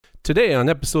Today on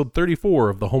episode 34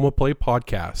 of the Home of Play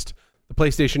podcast, the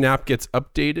PlayStation app gets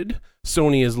updated,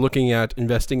 Sony is looking at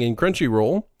investing in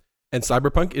Crunchyroll, and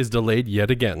Cyberpunk is delayed yet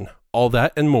again. All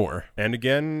that and more. And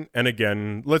again and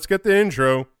again. Let's get the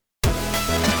intro.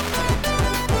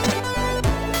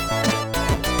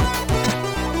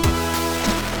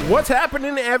 What's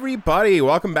happening, everybody?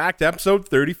 Welcome back to episode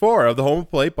 34 of the Home of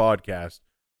Play podcast,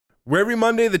 where every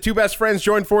Monday the two best friends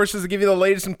join forces to give you the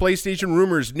latest in PlayStation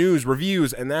rumors, news,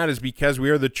 reviews, and that is because we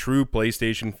are the true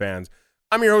PlayStation fans.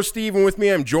 I'm your host, Steve, and with me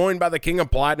I'm joined by the king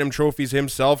of platinum trophies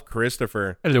himself,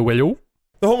 Christopher. Hello, hello.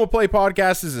 The Home of Play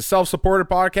podcast is a self-supported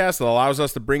podcast that allows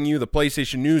us to bring you the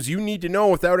PlayStation news you need to know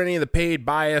without any of the paid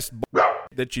bias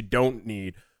that you don't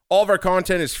need. All of our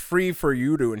content is free for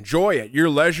you to enjoy at your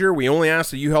leisure. We only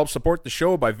ask that you help support the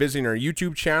show by visiting our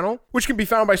YouTube channel, which can be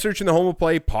found by searching the Home of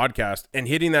Play podcast and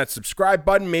hitting that subscribe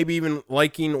button, maybe even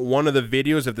liking one of the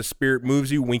videos if the spirit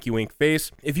moves you, winky wink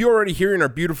face. If you're already hearing our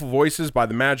beautiful voices by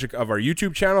the magic of our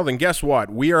YouTube channel, then guess what?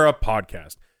 We are a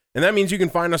podcast. And that means you can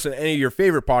find us on any of your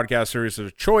favorite podcast services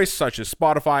of choice, such as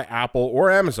Spotify, Apple,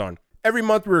 or Amazon. Every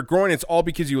month we're growing, it's all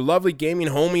because you lovely gaming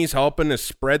homies helping us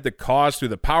spread the cause through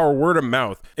the power word of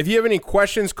mouth. If you have any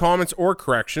questions, comments, or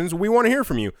corrections, we want to hear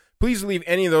from you. Please leave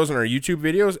any of those in our YouTube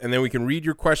videos, and then we can read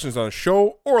your questions on the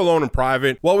show or alone in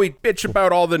private while we bitch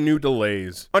about all the new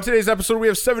delays. On today's episode, we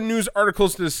have 7 news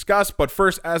articles to discuss, but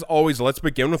first, as always, let's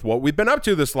begin with what we've been up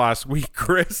to this last week.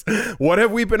 Chris, what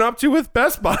have we been up to with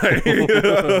Best Buy?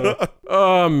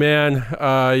 Oh, man.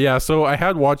 Yeah, so I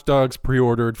had Watch Dogs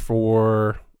pre-ordered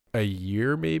for a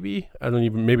year, maybe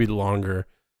maybe longer,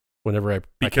 whenever I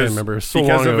can't remember.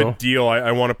 Because of a deal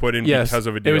I want to put in. Yes, because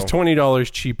of a deal. It was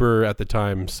 $20 cheaper at the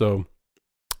time, so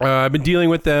I've been dealing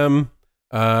with them.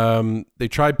 They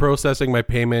tried processing my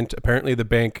payment. Apparently the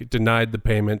bank denied the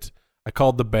payment. I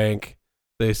called the bank.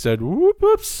 They said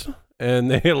whoops,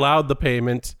 and they allowed the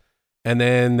payment. And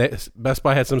then Best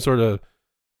Buy had some sort of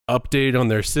update on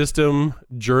their system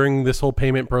during this whole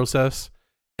payment process,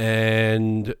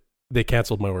 and they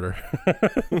canceled my order.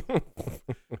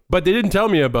 But they didn't tell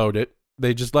me about it.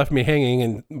 They just left me hanging,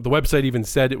 and the website even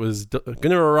said it was going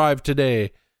to arrive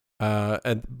today,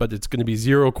 but it's going to be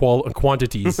zero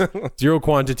quantities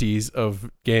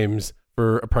of games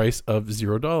for a price of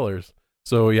 $0.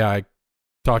 So yeah, I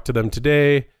talked to them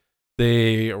today.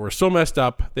 They were so messed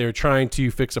up. They were trying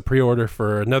to fix a pre-order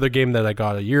for another game that I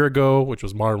got a year ago, which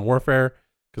was Modern Warfare,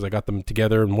 because I got them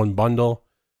together in one bundle.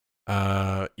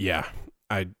 Yeah.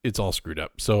 It's all screwed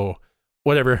up. So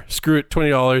whatever, screw it,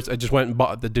 $20. I just went and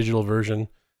bought the digital version.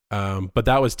 But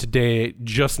that was today,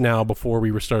 just now before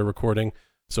we started recording.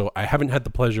 So I haven't had the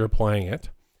pleasure of playing it.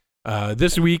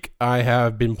 This week I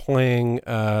have been playing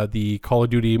the Call of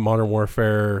Duty Modern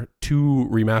Warfare 2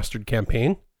 remastered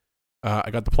campaign.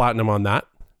 I got the platinum on that.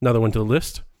 Another one to the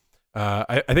list.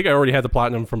 I think I already had the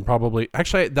platinum from probably...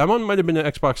 Actually, that one might have been an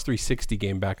Xbox 360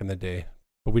 game back in the day.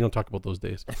 But we don't talk about those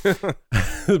days.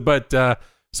 But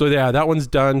so yeah, that one's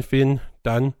done. Finn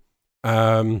done.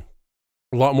 A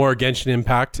lot more Genshin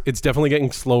Impact. It's definitely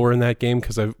getting slower in that game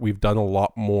because we've done a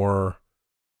lot more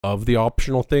of the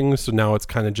optional things. So now it's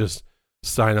kind of just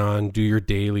sign on, do your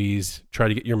dailies, try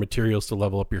to get your materials to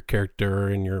level up your character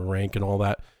and your rank and all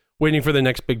that. Waiting for the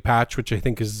next big patch, which I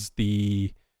think is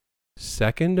the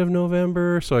 2nd of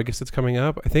November, so I guess it's coming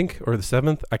up, I think, or the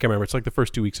 7th. I can't remember. It's like the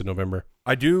first 2 weeks of November.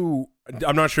 I'm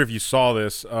not sure if you saw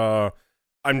this. I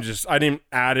didn't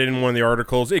add it in one of the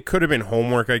articles. It could have been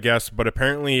homework, I guess, but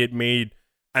apparently it made,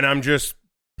 and I'm just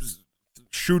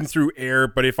shooting through air,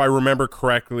 but if I remember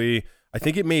correctly, I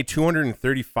think it made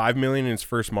 $235 million in its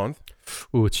first month.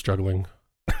 Ooh, it's struggling.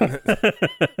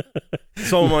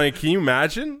 So I'm like, can you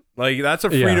imagine? Like, that's a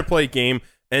free-to-play game.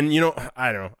 And, you know,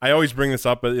 I don't know. I always bring this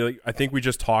up, but like, I think we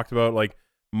just talked about like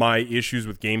my issues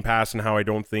with Game Pass and how I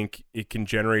don't think it can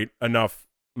generate enough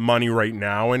money right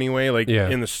now anyway, like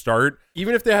in the start.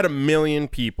 Even if they had 1 million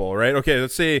people, right? Okay,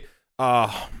 let's say,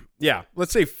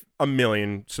 let's say 1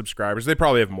 million subscribers. They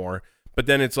probably have more. But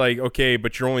then it's like, okay,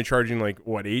 but you're only charging like,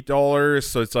 what, $8?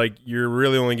 So it's like you're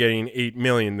really only getting 8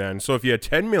 million then. So if you had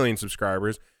 10 million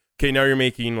subscribers, okay, now you're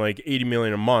making like 80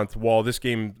 million a month, while this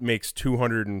game makes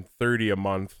 230 a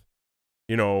month,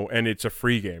 you know, and it's a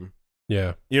free game.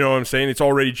 Yeah. You know what I'm saying? It's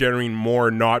already generating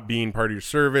more not being part of your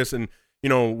service. And, you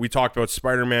know, we talked about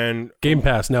Spider-Man. Game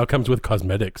Pass now comes with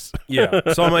cosmetics. Yeah.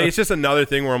 So I'm like, it's just another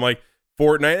thing where I'm like,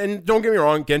 Fortnite, and don't get me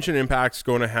wrong, Genshin Impact's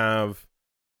going to have,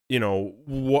 you know,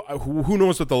 who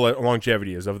knows what the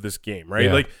longevity is of this game, right?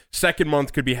 Yeah. Like, second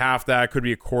month could be half that, could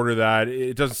be a quarter that.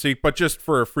 It doesn't see, but just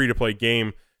for a free-to-play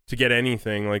game, to get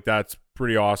anything. Like, that's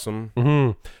pretty awesome.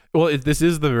 Mm-hmm. Well, this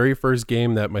is the very first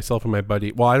game that myself and my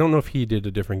buddy, well, I don't know if he did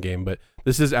a different game, but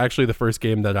this is actually the first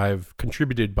game that I've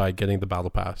contributed by getting the Battle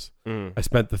Pass. I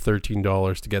spent the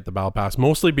 $13 to get the Battle Pass,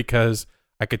 mostly because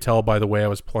I could tell by the way I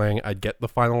was playing, I'd get the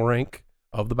final rank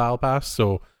of the Battle Pass,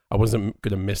 so I wasn't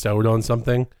going to miss out on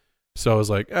something. So I was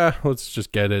like, let's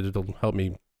just get it. It'll help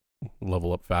me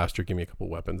level up faster, give me a couple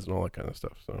weapons and all that kind of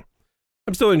stuff. So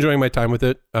I'm still enjoying my time with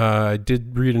it. I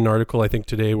did read an article, I think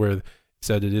today, where it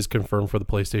said it is confirmed for the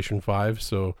PlayStation 5,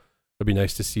 so it'd be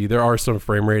nice to see. There are some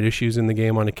frame rate issues in the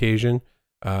game on occasion,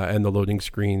 and the loading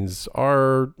screens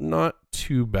are not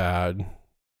too bad.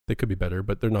 They could be better,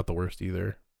 but they're not the worst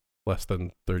either. Less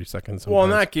than 30 seconds sometimes. Well, in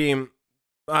that game,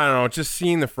 I don't know, just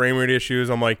seeing the frame rate issues,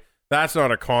 I'm like, that's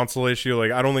not a console issue.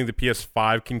 Like, I don't think the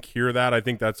PS5 can cure that. I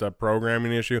think that's a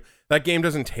programming issue. That game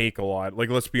doesn't take a lot. Like,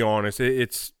 let's be honest.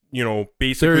 It's,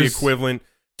 basically equivalent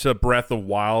to Breath of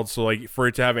Wild. So, like, for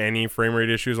it to have any frame rate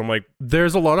issues, I'm like...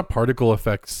 There's a lot of particle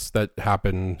effects that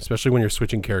happen, especially when you're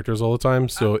switching characters all the time.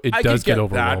 So it does get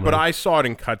overwhelming. That, but I saw it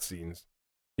in cutscenes.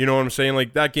 You know what I'm saying?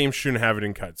 Like, that game shouldn't have it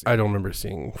in cutscenes. I don't remember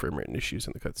seeing frame rate issues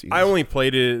in the cutscenes. I only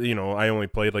played it, I only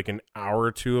played like an hour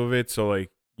or two of it. So,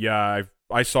 like, yeah,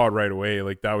 I saw it right away.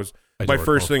 Like, that was my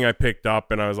first thing I picked up,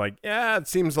 and I was like, yeah, it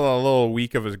seems a little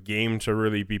weak of a game to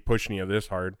really be pushing you this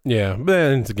hard. Yeah, but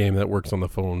it's a game that works on the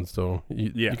phone, so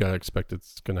you gotta expect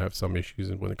it's gonna have some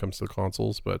issues when it comes to the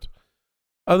consoles. But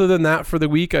other than that, for the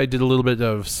week, I did a little bit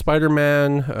of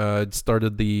Spider-Man.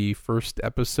 Started the first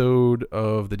episode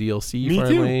of the DLC. Me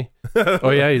finally. Too.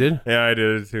 Oh yeah, you did? Yeah, I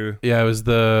did it too. Yeah,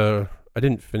 I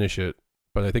didn't finish it,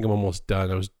 but I think I'm almost done.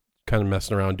 I was kind of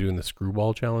messing around doing the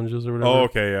screwball challenges or whatever. Oh,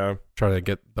 okay, yeah. Trying to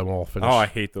get them all finished. Oh, I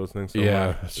hate those things so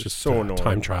much. It's just so annoying.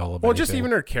 Time trial of Well, anything. just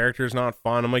even her character's not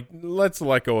fun. I'm like, let's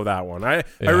let go of that one. I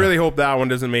really hope that one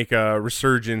doesn't make a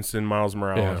resurgence in Miles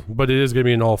Morales. Yeah, but it is going to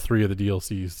be in all 3 of the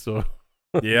DLCs, so...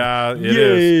 Yeah, it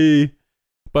is.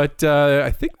 But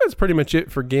I think that's pretty much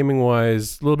it for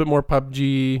gaming-wise. A little bit more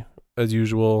PUBG, as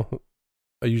usual.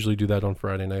 I usually do that on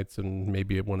Friday nights and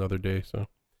maybe one other day, so...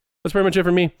 That's pretty much it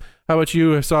for me. How about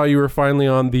you? I saw you were finally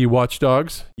on the Watch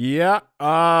Dogs. Yeah,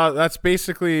 that's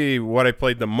basically what I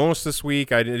played the most this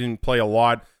week. I didn't play a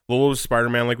lot. A little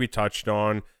Spider-Man, like we touched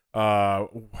on. I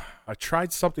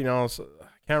tried something else. I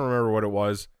can't remember what it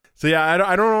was. So yeah,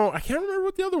 I don't know. I can't remember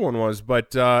what the other one was.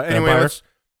 But anyway,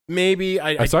 maybe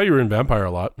I saw you were in Vampire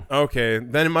a lot. Okay,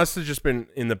 then it must have just been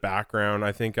in the background.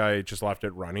 I think I just left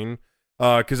it running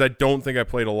because I don't think I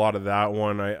played a lot of that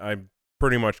one. I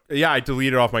pretty much, I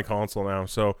deleted off my console now.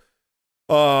 So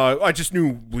I just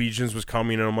knew Legions was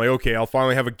coming, and I'm like, okay, I'll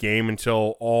finally have a game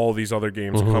until all these other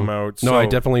games come out. No, I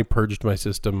definitely purged my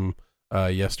system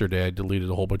yesterday. I deleted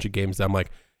a whole bunch of games. I'm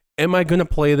like, am I going to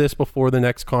play this before the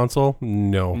next console?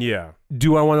 No. Yeah.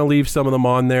 Do I want to leave some of them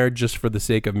on there just for the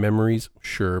sake of memories?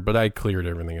 Sure, but I cleared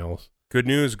everything else. Good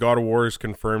news, God of War is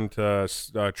confirmed to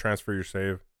transfer your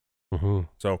save.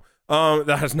 So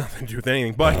that has nothing to do with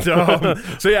anything. But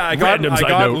so yeah, I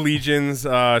got Legions,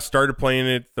 started playing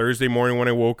it Thursday morning when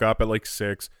I woke up at like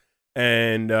 6.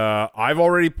 And I've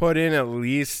already put in at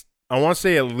least, I want to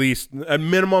say at least a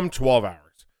minimum 12 hours.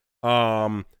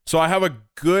 So I have a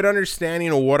good understanding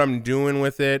of what I'm doing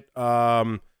with it.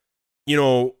 Again,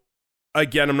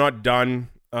 I'm not done.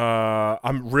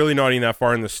 I'm really not even that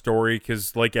far in the story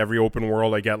because like every open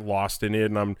world, I get lost in it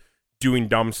and I'm doing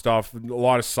dumb stuff, a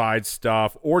lot of side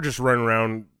stuff, or just running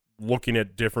around looking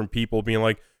at different people being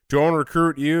like, do I want to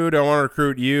recruit you? Do I want to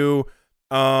recruit you?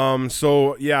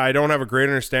 So yeah, I don't have a great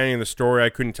understanding of the story. I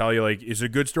couldn't tell you like, is it a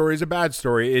good story? Is it a bad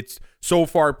story? It's so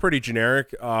far pretty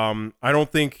generic. I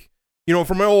don't think,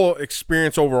 from my whole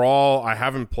experience overall, I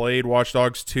haven't played Watch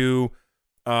Dogs 2.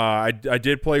 I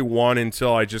did play 1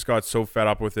 until I just got so fed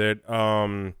up with it.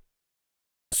 But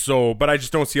I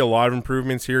just don't see a lot of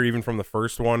improvements here, even from the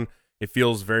first one. It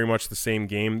feels very much the same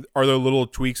game. Are there little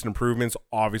tweaks and improvements?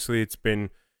 Obviously, it's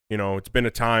been a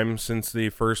time since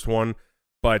the first one.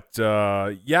 But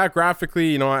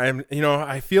graphically,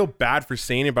 I feel bad for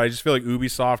saying it, but I just feel like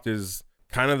Ubisoft is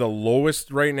kind of the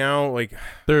lowest right now. Like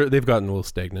they've gotten a little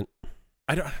stagnant.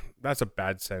 That's a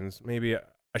bad sentence. Maybe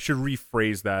I should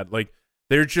rephrase that. Like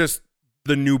they're just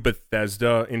the new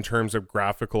Bethesda in terms of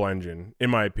graphical engine, in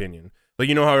my opinion. Like,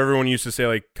 how everyone used to say,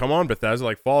 like, come on, Bethesda,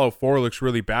 like, Fallout 4 looks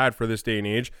really bad for this day and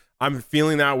age. I'm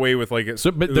feeling that way with, like, but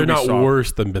they're Ubisoft. Not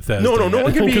worse than Bethesda. No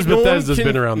one can be, because Bethesda's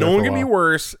been around there for a while. No one can be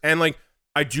worse. And, like,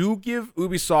 I do give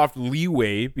Ubisoft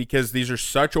leeway because these are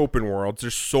such open worlds.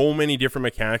 There's so many different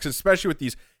mechanics, especially with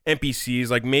these NPCs.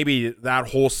 Like, maybe that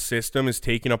whole system is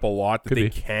taking up a lot that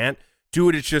they can't do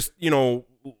it. It's just,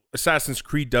 Assassin's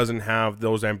Creed doesn't have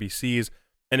those NPCs.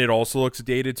 and it also looks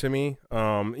dated to me.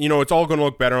 It's all going to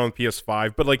look better on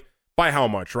PS5, but like by how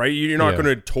much, right? You're not going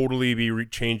to totally be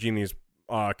changing these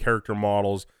character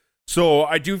models. So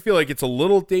I do feel like it's a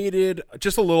little dated,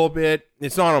 just a little bit.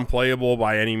 It's not unplayable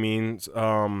by any means.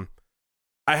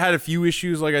 I had a few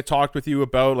issues like I talked with you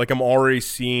about. Like I'm already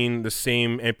seeing the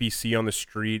same NPC on the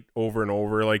street over and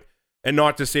over. Like, and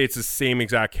not to say it's the same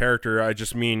exact character. I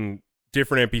just mean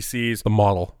different NPCs. The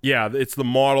model. Yeah, it's the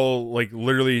model, like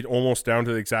literally almost down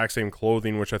to the exact same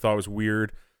clothing, which I thought was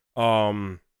weird.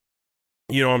 I'm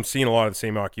seeing a lot of the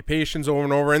same occupations over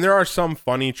and over. And there are some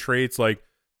funny traits like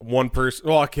one person.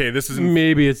 Well, okay, this isn't.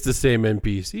 Maybe it's the same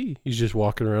NPC. He's just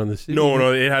walking around the city.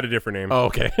 No, it had a different name. Oh,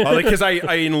 okay. Because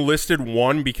I enlisted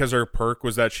one because her perk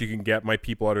was that she can get my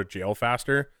people out of jail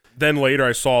faster. Then later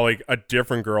I saw like a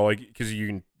different girl, like because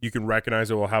you can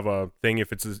recognize it will have a thing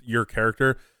if it's your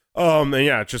character. And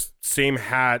yeah, just same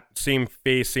hat, same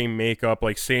face, same makeup,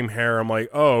 like same hair. I'm like,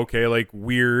 oh, okay, like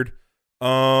weird.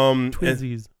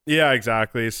 Twinsies. Yeah,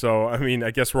 exactly. So I mean,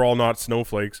 I guess we're all not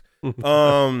snowflakes.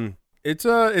 It's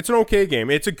an okay game.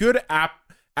 It's a good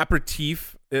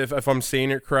aperitif, if I'm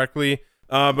saying it correctly.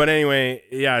 But anyway,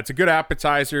 yeah, it's a good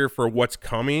appetizer for what's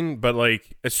coming. But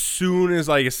like as soon as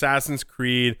like Assassin's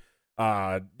Creed,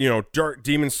 Dark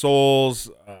Demon Souls,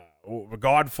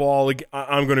 Godfall, like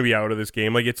I'm gonna be out of this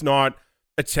game. Like it's not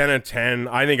a 10 out of 10.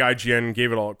 I think IGN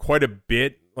gave it quite a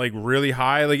bit, like really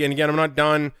high. Like, and again, I'm not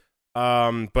done.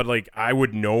 But like I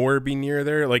would nowhere be near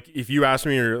there. Like if you ask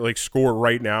me your like score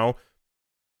right now,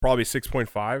 probably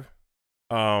 6.5.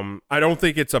 I don't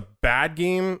think it's a bad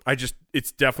game.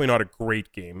 It's definitely not a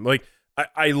great game. Like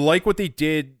I like what they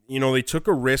did. They took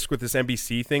a risk with this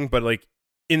NPC thing, but like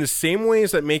in the same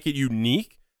ways that make it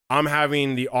unique, I'm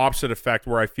having the opposite effect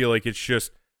where I feel like it's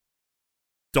just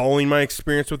dulling my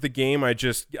experience with the game. I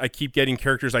keep getting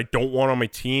characters I don't want on my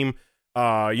team.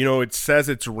 It says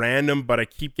it's random, but I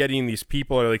keep getting these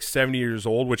people that are like 70 years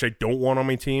old, which I don't want on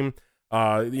my team.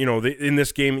 In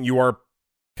this game, you are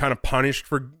kind of punished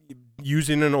for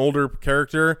using an older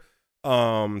character.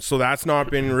 So that's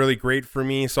not been really great for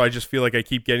me. So I just feel like I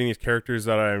keep getting these characters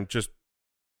that I'm just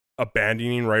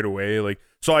abandoning right away. Like,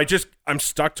 so I'm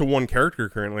stuck to one character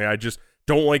currently. I just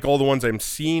don't like all the ones I'm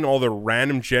seeing, all the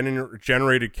random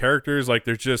generated characters. Like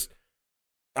they're just,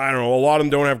 I don't know, a lot of them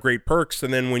don't have great perks.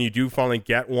 And then when you do finally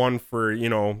get one for,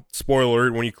 spoiler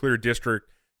alert, when you clear a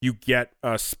district, you get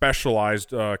a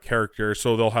specialized character.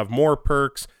 So they'll have more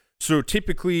perks. So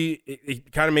typically,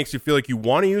 it kind of makes you feel like you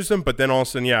want to use them, but then all of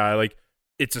a sudden, yeah, like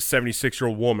it's a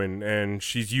 76-year-old woman and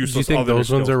she's useless. Do you think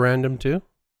those ones are random too?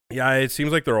 Yeah, it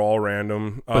seems like they're all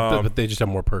random. But they just have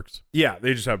more perks. Yeah,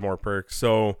 they just have more perks.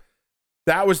 So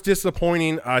that was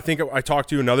disappointing. I think I talked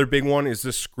to you. Another big one is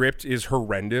the script is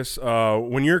horrendous.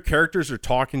 When your characters are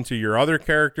talking to your other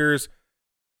characters,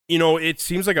 it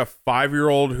seems like a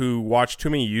 5-year-old who watched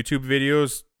too many YouTube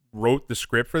videos wrote the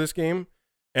script for this game,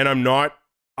 and I'm not.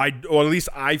 Or at least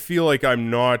I feel like I'm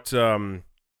not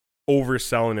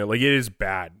overselling it. Like it is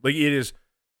bad. Like it is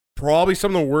probably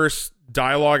some of the worst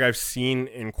dialogue I've seen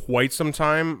in quite some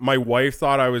time. My wife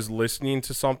thought I was listening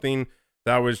to something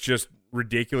that was just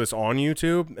ridiculous on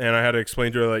YouTube, and I had to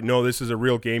explain to her like, no, this is a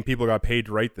real game. People got paid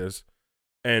to write this.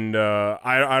 And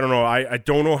I don't know. I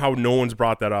don't know how no one's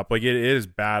brought that up. Like it is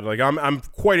bad. Like I'm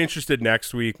quite interested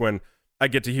next week when I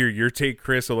get to hear your take,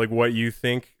 Chris, of like what you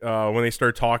think when they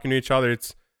start talking to each other.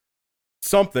 It's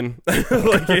something.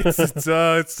 Like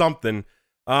it's something.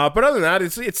 But other than that,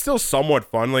 it's still somewhat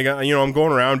fun. Like I'm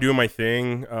going around doing my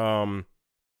thing.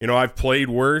 I've played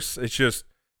worse. It's just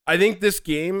I think this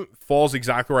game falls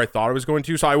exactly where I thought it was going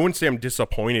to. So I wouldn't say I'm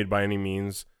disappointed by any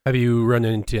means. Have you run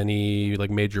into any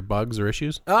like major bugs or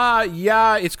issues?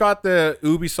 Yeah, it's got the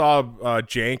Ubisoft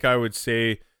jank, I would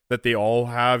say, that they all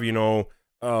have.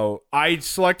 I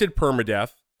selected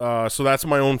permadeath, so that's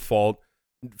my own fault.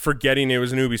 Forgetting it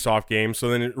was an Ubisoft game. So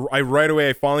then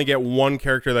I finally get one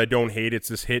character that I don't hate. It's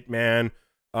this Hitman.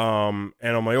 And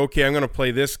I'm like, okay, I'm going to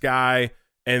play this guy.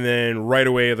 And then right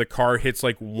away, the car hits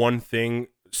like one thing,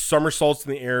 somersaults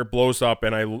in the air, blows up,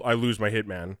 and I lose my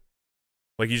Hitman.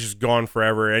 Like he's just gone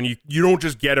forever. And you don't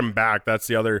just get him back. That's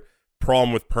the other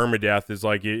problem with permadeath is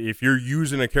like, if you're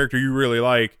using a character you really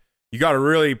like, you got to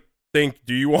really think,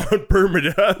 do you want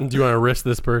permadeath? Do you want to risk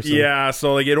this person? Yeah,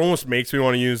 so like it almost makes me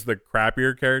want to use the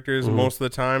crappier characters most of the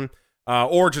time,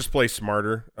 or just play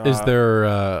smarter. Is there?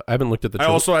 I haven't looked at the. I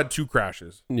also had 2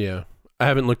 crashes. Yeah, I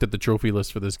haven't looked at the trophy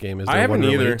list for this game. Is there I haven't one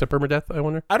either. related to permadeath? I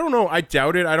wonder. I don't know. I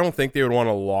doubt it. I don't think they would want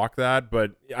to lock that,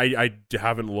 but I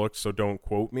haven't looked, so don't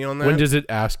quote me on that. When does it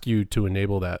ask you to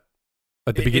enable that?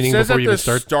 At the beginning, it says before at you even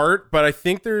the start, but I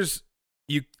think there's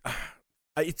you.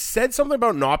 It said something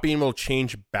about not being able to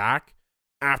change back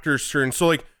after certain, so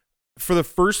like for the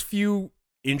first few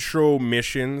intro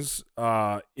missions,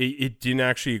 it didn't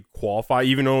actually qualify,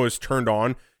 even though it was turned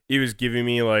on. It was giving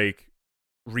me like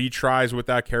retries with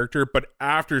that character, but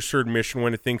after a certain mission,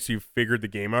 when it thinks you've figured the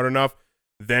game out enough,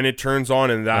 then it turns on,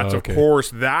 and that's of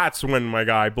course that's when my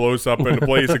guy blows up in a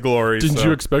blaze of glory. Didn't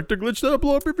you expect a glitch that'll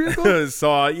blow up your vehicle?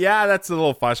 So yeah, that's a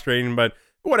little frustrating, but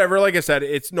whatever. Like I said,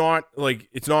 it's not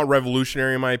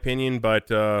revolutionary in my opinion,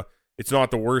 but it's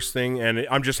not the worst thing, and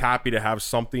I'm just happy to have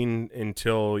something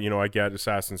until I get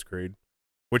Assassin's Creed,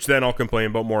 which then I'll complain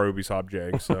about more Ubisoft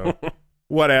jag. So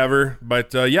whatever.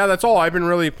 But yeah, that's all I've been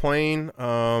really playing.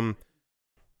 I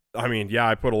mean, yeah,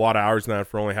 I put a lot of hours in that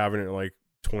for only having it like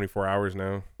 24 hours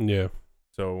now. Yeah.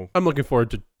 So I'm looking forward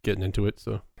to getting into it.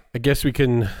 So I guess we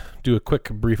can do a quick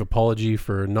brief apology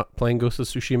for not playing Ghost of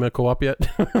Tsushima co-op yet.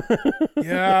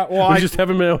 Yeah, well, we just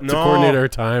haven't been able to coordinate our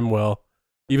time well,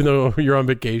 even though you're on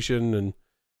vacation, and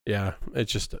yeah,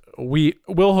 it's just we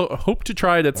will hope to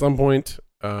try it at some point.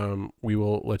 We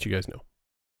will let you guys know.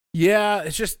 Yeah,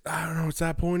 it's just I don't know. It's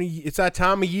that point. It's that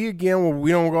time of year again where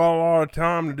we don't got a lot of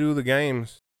time to do the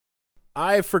games.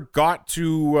 I forgot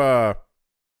to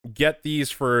get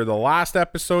these for the last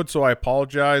episode, so I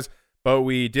apologize. But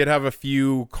we did have a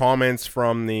few comments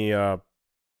from the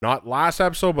not last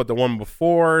episode, but the one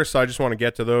before. So I just want to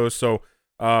get to those. So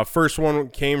first one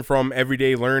came from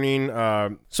Everyday Learning.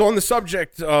 So on the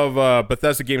subject of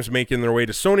Bethesda games making their way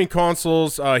to Sony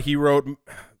consoles, he wrote,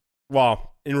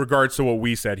 well, in regards to what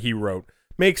we said, he wrote,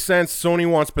 makes sense. Sony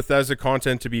wants Bethesda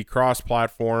content to be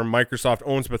cross-platform. Microsoft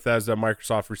owns Bethesda.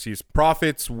 Microsoft receives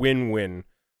profits. Win-win.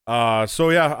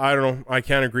 So yeah, I don't know. I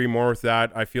can't agree more with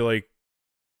that. I feel like,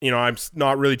 I'm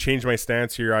not really changed my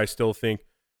stance here. I still think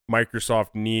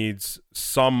Microsoft needs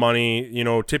some money.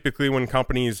 Typically when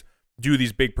companies do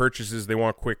these big purchases, they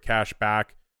want quick cash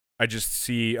back. I just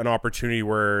see an opportunity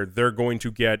where they're going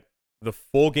to get the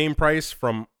full game price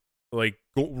from like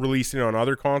releasing it on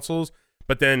other consoles,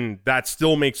 but then that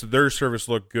still makes their service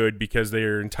look good because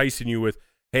they're enticing you with,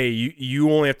 hey,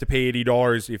 you only have to pay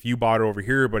 $80 if you bought it over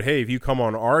here, but hey, if you come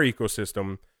on our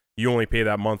ecosystem, you only pay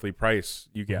that monthly price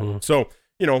you get. Mm-hmm. So,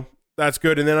 that's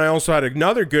good. And then I also had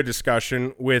another good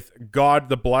discussion with God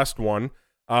the Blessed One,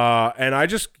 and I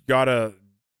just gotta,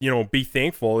 be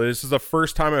thankful. This is the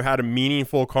first time I've had a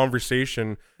meaningful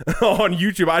conversation on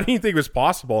YouTube. I didn't think it was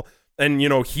possible. And,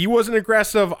 he wasn't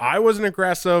aggressive. I wasn't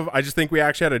aggressive. I just think we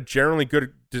actually had a generally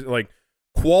good,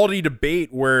 quality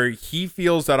debate where he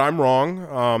feels that I'm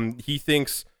wrong. He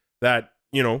thinks that,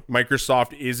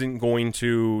 Microsoft isn't going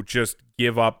to just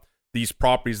give up these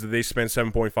properties that they spent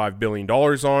 $7.5 billion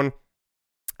on.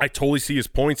 I totally see his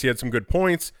points. He had some good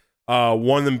points.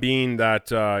 One of them being that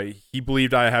he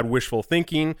believed I had wishful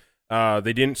thinking.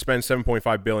 They didn't spend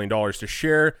 $7.5 billion to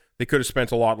share. They could have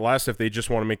spent a lot less if they just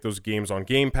want to make those games on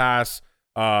Game Pass.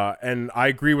 And I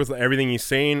agree with everything he's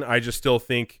saying. I just still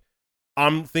think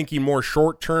I'm thinking more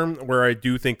short term, where I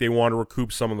do think they want to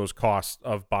recoup some of those costs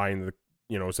of buying the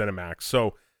ZeniMax.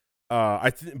 So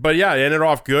but yeah, it ended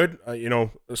off good.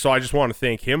 So I just want to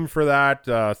thank him for that.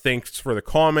 Thanks for the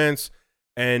comments,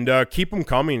 and keep them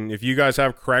coming. If you guys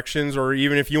have corrections, or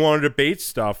even if you want to debate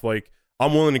stuff, like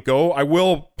I'm willing to go. I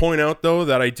will point out though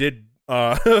that I did.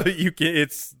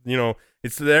 It's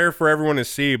there for everyone to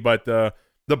see, but the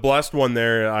Blessed One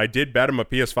there, I did bet him a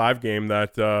PS5 game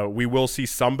that we will see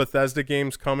some Bethesda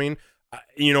games coming.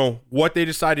 What they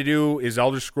decide to do is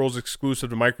Elder Scrolls exclusive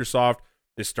to Microsoft,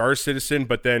 is Star Citizen,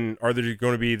 but then are there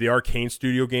going to be the Arcane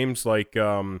Studio games like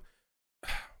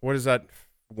what is that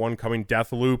one coming,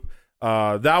 Deathloop?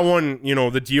 That one,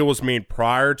 the deal was made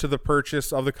prior to the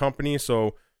purchase of the company,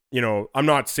 so I'm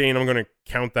not saying I'm going to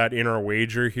count that in our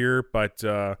wager here, but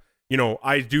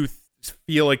I do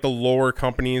feel like the lower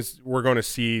companies, we're going to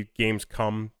see games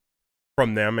come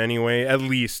from them anyway. At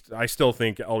least I still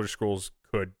think Elder Scrolls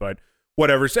could, but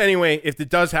whatever. So anyway, if it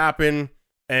does happen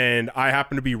and I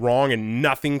happen to be wrong and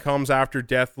nothing comes after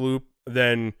Deathloop,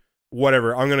 then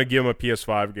whatever. I'm going to give him a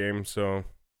PS5 game, so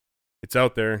it's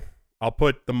out there. I'll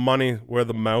put the money where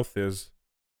the mouth is.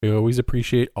 We always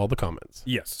appreciate all the comments.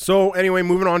 Yes. So anyway,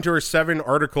 moving on to our 7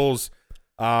 articles.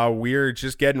 We're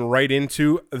just getting right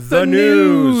into the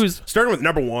news. Starting with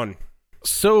number 1.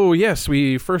 So yes,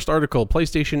 first article,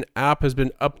 PlayStation app has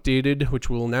been updated, which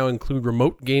will now include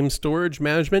remote game storage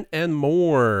management and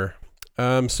more.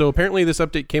 So apparently this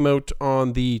update came out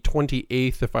on the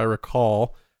 28th, if I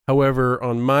recall. However,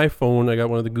 on my phone, I got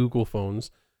one of the Google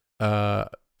phones.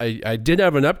 I did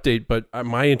have an update, but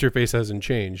my interface hasn't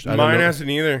changed. Mine hasn't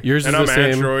either. Yours and is I'm the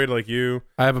same. Android like you.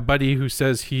 I have a buddy who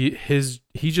says he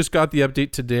just got the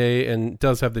update today and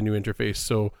does have the new interface.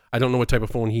 So I don't know what type of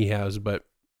phone he has, but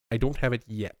I don't have it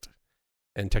yet.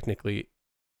 and technically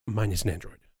mine is an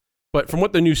Android. But from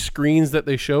what the new screens that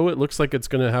they show, it looks like it's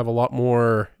going to have a lot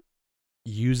more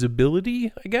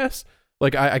usability, I guess.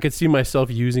 Like I could see myself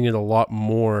using it a lot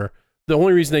more. The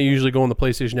only reason I usually go on the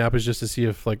PlayStation app is just to see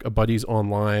if like a buddy's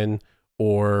online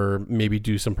or maybe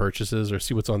do some purchases or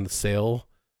see what's on the sale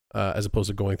as opposed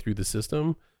to going through the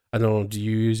system. I don't know. Do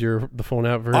you use the phone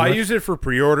app very much? I use it for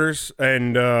pre-orders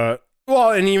and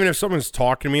and even if someone's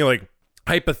talking to me, like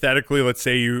hypothetically, let's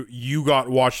say you got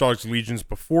Watch Dogs Legions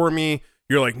before me.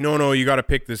 You're like, no, you got to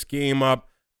pick this game up.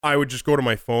 I would just go to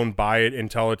my phone, buy it, and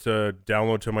tell it to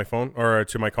download to my phone or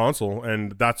to my console,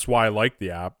 and that's why I like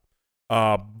the app.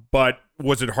 But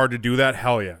was it hard to do that?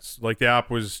 Hell yes. Like the app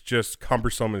was just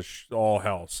cumbersome as all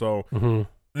hell. So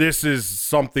this is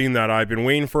something that I've been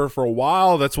waiting for a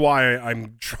while. That's why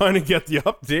I'm trying to get the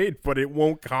update, but it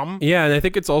won't come. Yeah, and I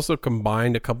think it's also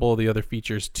combined a couple of the other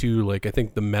features too. Like I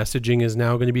think the messaging is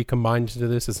now going to be combined into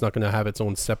this. It's not going to have its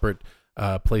own separate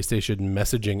PlayStation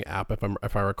messaging app,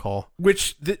 if I recall.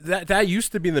 Which that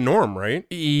used to be the norm, right?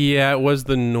 Yeah, it was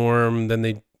the norm. Then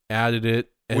they added it,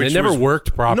 and it never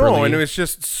worked properly. No, and it was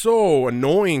just so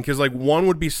annoying because like one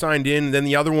would be signed in, and then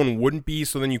the other one wouldn't be,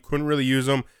 so then you couldn't really use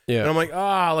them. Yeah, and I'm like,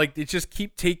 like they just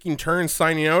keep taking turns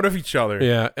signing out of each other.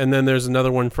 Yeah, and then there's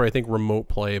another one for I think remote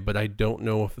play, but I don't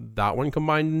know if that one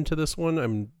combined into this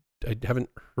one. I haven't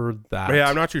heard that. Yeah,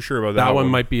 I'm not too sure about that. That one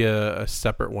might be a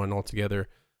separate one altogether.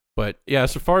 But yeah,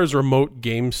 so far as remote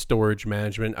game storage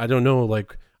management, I don't know.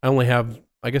 Like, I only have,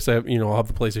 I guess I'll have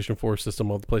the PlayStation 4 system,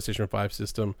 I'll have the PlayStation 5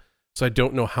 system. So I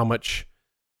don't know how much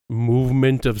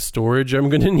movement of storage I'm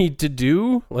going to need to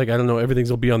do. Like, I don't know. Everything's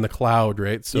will be on the cloud,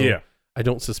 right? So yeah. I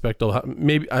don't suspect I'll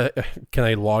can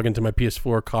I log into my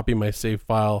PS4, copy my save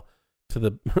file to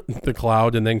the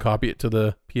cloud, and then copy it to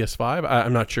the PS5?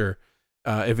 I'm not sure.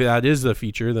 If that is a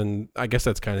feature, then I guess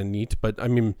that's kind of neat. But I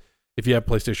mean, if you have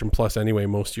PlayStation Plus anyway,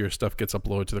 most of your stuff gets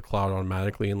uploaded to the cloud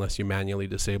automatically unless you manually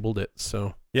disabled it.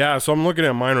 So yeah, so I'm looking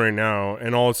at mine right now,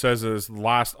 and all it says is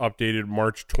last updated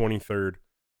March 23rd,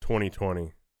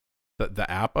 2020.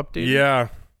 The app updated? Yeah.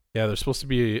 Yeah, there's supposed to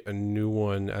be a new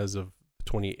one as of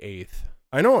the 28th.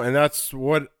 I know, and that's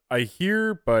what I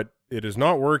hear, but it is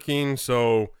not working.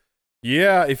 So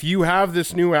yeah, if you have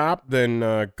this new app, then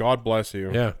God bless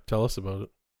you. Yeah, tell us about it.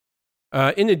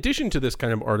 In addition to this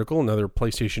kind of article, another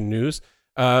PlayStation news,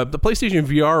 the PlayStation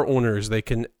VR owners, they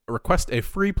can request a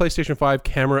free PlayStation 5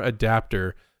 camera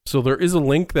adapter. So there is a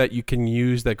link that you can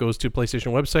use that goes to a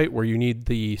PlayStation website where you need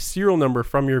the serial number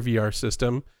from your VR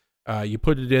system. You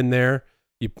put it in there,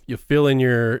 you fill in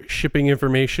your shipping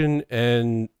information,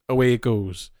 and away it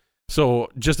goes. So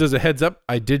just as a heads up,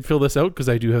 I did fill this out because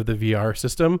I do have the VR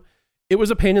system. It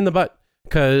was a pain in the butt.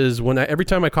 Because every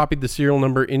time I copied the serial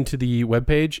number into the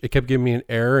webpage, it kept giving me an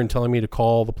error and telling me to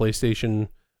call the PlayStation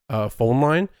phone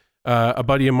line. A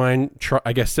buddy of mine,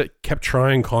 kept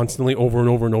trying constantly over and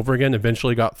over and over again.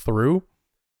 Eventually got through.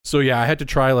 So yeah, I had to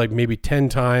try like maybe 10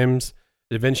 times.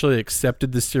 It eventually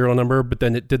accepted the serial number, but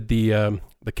then it did the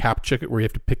CAPTCHA where you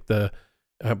have to pick the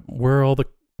where are all the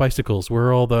bicycles? Where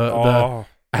are all the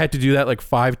I had to do that like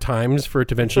 5 times for it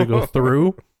to eventually go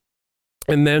through.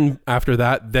 And then after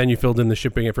that, then you filled in the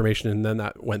shipping information, and then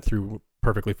that went through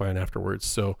perfectly fine afterwards.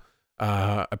 So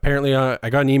apparently I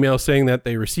got an email saying that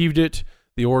they received it,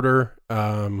 the order.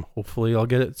 Hopefully I'll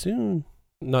get it soon.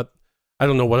 I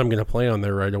don't know what I'm going to play on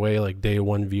there right away, like day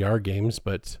one VR games,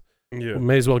 but yeah,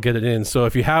 may as well get it in. So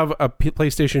if you have a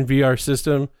PlayStation VR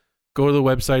system, go to the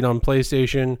website on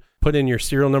PlayStation, put in your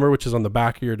serial number, which is on the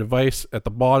back of your device at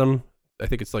the bottom. I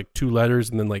think it's like 2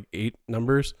 letters and then like 8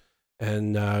 numbers.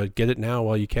 And get it now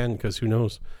while you can, because who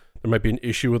knows? There might be an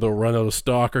issue with a run out of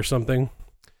stock or something.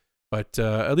 But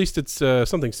at least it's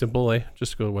something simple, eh?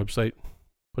 Just go to the website,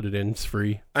 put it in, it's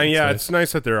free. And yeah, it's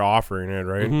nice that they're offering it,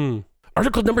 right? Mm-hmm.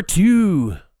 Article number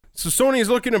 2. So Sony is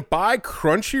looking to buy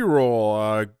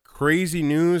Crunchyroll. Crazy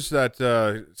news that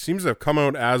seems to have come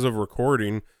out as of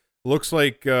recording. Looks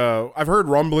like I've heard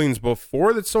rumblings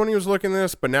before that Sony was looking at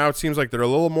this, but now it seems like they're a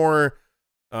little more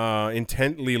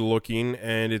intently looking,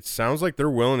 and it sounds like they're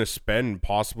willing to spend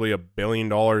possibly $1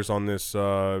 billion on this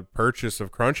purchase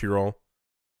of Crunchyroll.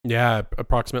 Yeah,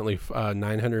 approximately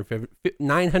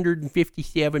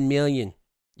 957 million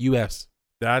US.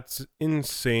 That's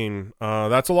insane.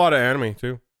 That's a lot of anime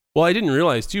too. Well, I didn't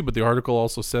realize too, but the article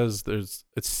also says it's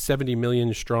 70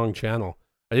 million strong channel.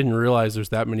 I didn't realize there's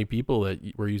that many people that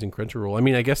were using Crunchyroll. I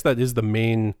mean, I guess that is the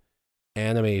main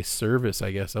anime service,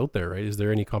 I guess, out there, right? Is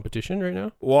there any competition right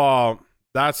now? Well,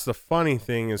 that's the funny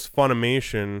thing is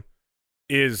Funimation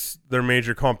is their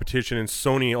major competition, and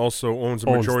Sony also owns a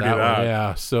majority of that.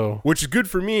 Yeah, so which is good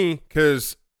for me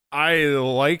because I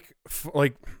like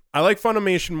I like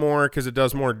Funimation more because it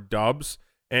does more dubs.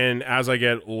 And as I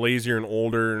get lazier and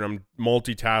older and I'm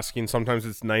multitasking, sometimes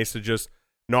it's nice to just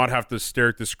not have to stare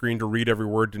at the screen to read every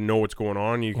word to know what's going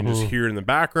on. You can just hear it in the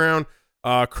background.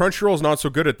 Crunchyroll is not so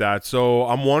good at that. So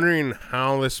I'm wondering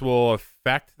how this will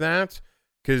affect that.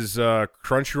 Because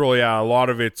Crunchyroll, a lot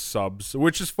of it's subs,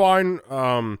 which is fine.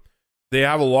 They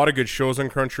have a lot of good shows on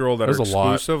Crunchyroll that are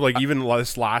exclusive. Like even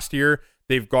this last year,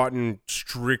 they've gotten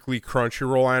strictly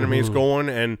Crunchyroll animes going,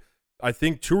 and I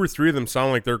think 2 or 3 of them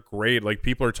sound like they're great. Like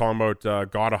people are talking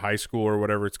about God of High School or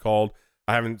whatever it's called.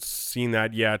 I haven't seen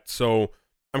that yet, so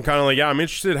I'm kind of like, I'm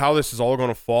interested how this is all going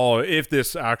to fall, if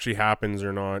this actually happens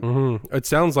or not. It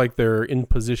sounds like they're in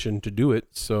position to do it,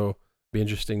 so be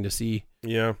interesting to see.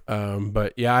 Yeah.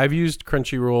 But yeah, I've used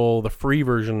Crunchyroll, the free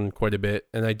version, quite a bit,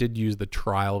 and I did use the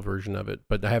trial version of it,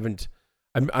 but I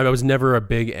was never a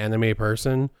big anime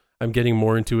person. I'm getting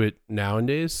more into it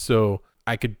nowadays, so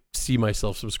I could see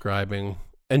myself subscribing.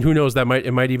 And who knows, it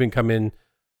might even come in.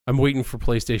 I'm waiting for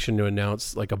PlayStation to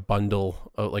announce like a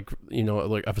bundle of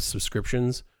of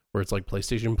subscriptions where it's like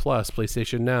PlayStation Plus,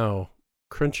 PlayStation Now,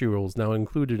 Crunchyroll's now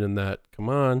included in that. Come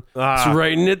on. It's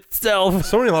writing itself.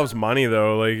 Sony loves money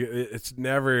though. Like it's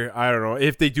never, I don't know.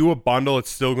 If they do a bundle, it's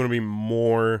still going to be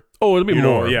more. Oh, it'll be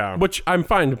more. Yeah. Which I'm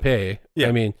fine to pay. Yeah.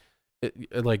 I mean,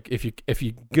 if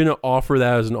you're going to offer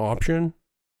that as an option,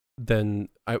 then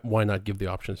why not give the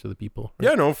options to the people?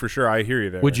 Right? Yeah, no, for sure. I hear you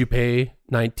there. Would you pay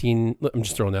I'm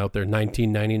just throwing it out there,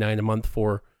 $19.99 a month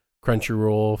for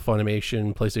Crunchyroll,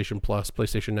 Funimation, PlayStation Plus,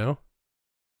 PlayStation Now?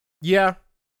 Yeah.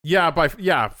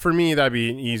 Yeah, for me that'd be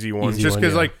an easy one. Just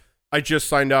because like I just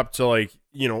signed up to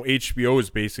HBO is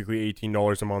basically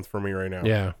 $18 a month for me right now.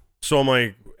 Yeah. So I'm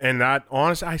like, and that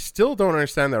honestly, I still don't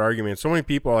understand that argument. So many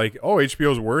people are like, oh,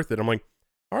 HBO is worth it. I'm like,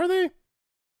 are they?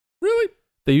 Really?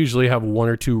 They usually have 1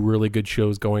 or 2 really good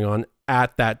shows going on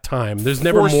at that time. There's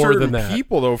never more than that.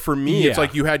 People though, for me, it's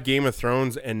like you had Game of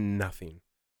Thrones and nothing.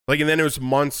 Like, and then it was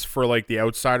months for like The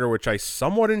Outsider, which I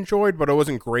somewhat enjoyed, but it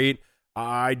wasn't great.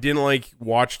 I didn't like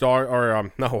Watchmen.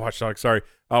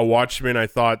 I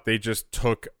thought they just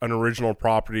took an original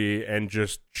property and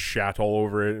just shat all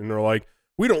over it. And they're like,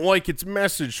 we don't like its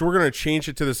message, so we're going to change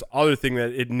it to this other thing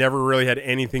that it never really had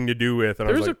anything to do with. And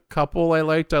there's a couple I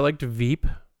liked. I liked Veep.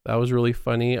 That was really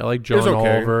funny. I like John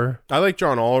Oliver. I like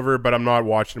John Oliver, but I'm not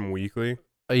watching him weekly.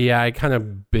 Yeah, I kind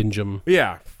of binge them.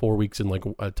 Yeah. 4 weeks in like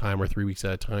a time or 3 weeks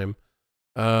at a time.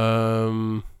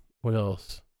 What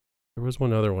else? There was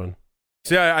one other one.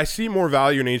 See, I see more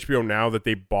value in HBO now that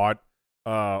they bought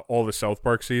all the South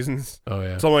Park seasons. Oh,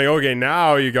 yeah. So I'm like, okay,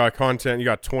 now you got content. You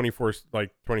got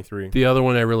 23. The other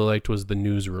one I really liked was The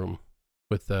Newsroom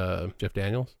with Jeff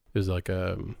Daniels. It was like,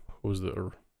 what was the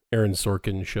Aaron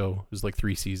Sorkin show? It was like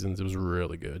 3 seasons. It was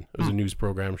really good. It was a news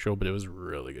program show, but it was a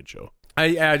really good show.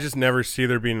 I just never see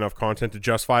there being enough content to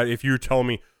justify it. If you're telling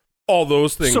me all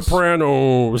those things,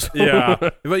 Sopranos. Yeah,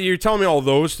 but you're telling me all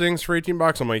those things for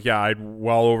 $18. I'm like, yeah, I'd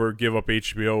well over give up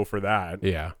HBO for that.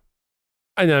 Yeah,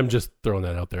 and I'm just throwing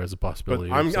that out there as a possibility.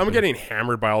 But I'm getting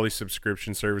hammered by all these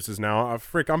subscription services now.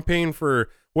 I'm paying for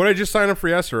what I just signed up for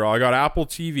yesterday. I got Apple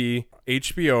TV,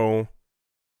 HBO,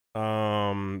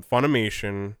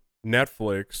 Funimation,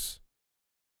 Netflix,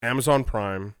 Amazon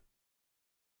Prime,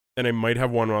 and I might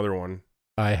have one other one.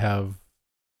 I have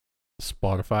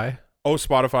Spotify. Oh,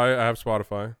 Spotify. I have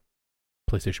Spotify.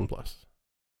 PlayStation Plus.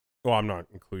 Well, I'm not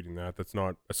including that. That's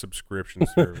not a subscription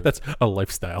service. That's a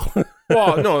lifestyle.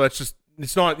 Well, no, that's just,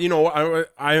 it's not,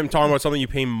 I am talking about something you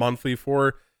pay monthly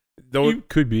for. Though you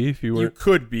could be if you were. You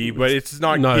could be, but it's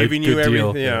not giving you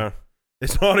everything. Deal. Yeah.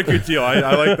 It's not a good deal. I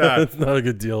like that. It's not a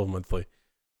good deal monthly.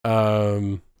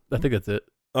 I think that's it.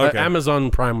 Okay. Amazon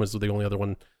Prime was the only other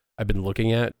one I've been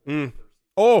looking at.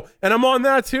 Oh, and I'm on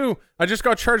that too. I just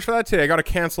got charged for that today. I got to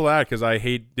cancel that because I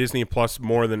hate Disney Plus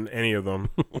more than any of them.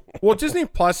 Well, Disney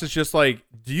Plus is just like,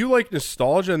 do you like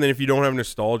nostalgia? And then if you don't have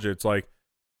nostalgia, it's like,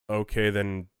 okay,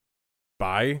 then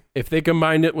bye. If they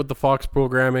combined it with the Fox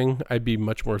programming, I'd be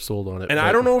much more sold on it. And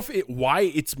I don't know why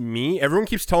it's me. Everyone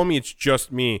keeps telling me it's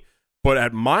just me. But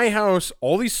at my house,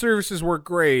 all these services work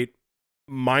great,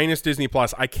 minus Disney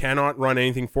Plus. I cannot run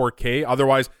anything 4K.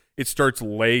 Otherwise, it starts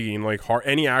lagging. Like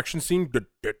any action scene,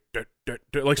 like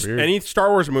Weird. Any Star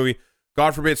Wars movie,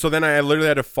 God forbid. So then I literally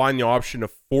had to find the option to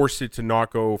force it to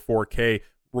not go 4K. It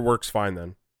works fine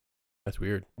then. That's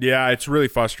weird. Yeah, it's really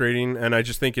frustrating. And I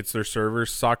just think it's their servers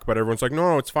suck. But everyone's like,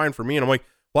 no, it's fine for me. And I'm like,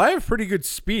 well, I have pretty good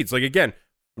speeds. Like, again,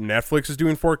 Netflix is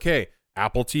doing 4K.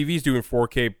 Apple TV is doing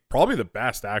 4K, probably the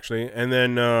best actually, and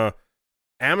then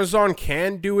Amazon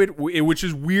can do it, which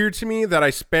is weird to me that I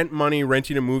spent money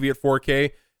renting a movie at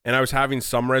 4K and I was having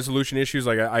some resolution issues,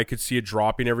 like I could see it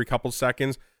dropping every couple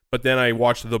seconds, But then I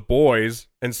watched The Boys,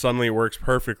 and suddenly it works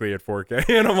perfectly at 4K.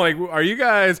 And I'm like, are you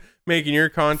guys making your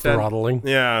content? Throttling.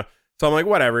 Yeah. So I'm like,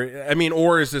 whatever. I mean,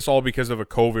 or is this all because of a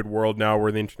COVID world now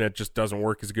where the internet just doesn't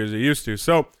work as good as it used to?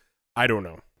 So I don't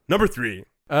know. Number 3.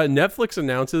 Netflix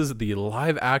announces the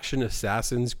live-action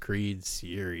Assassin's Creed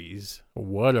series.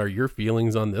 What are your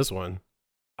feelings on this one?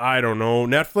 I don't know.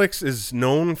 Netflix is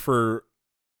known for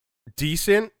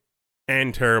decent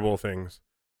and terrible things.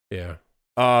 Yeah.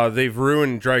 They've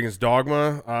ruined Dragon's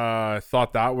Dogma. I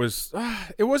thought that was...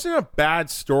 it wasn't a bad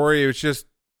story. It was just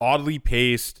oddly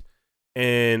paced,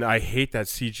 and I hate that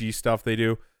CG stuff they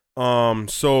do.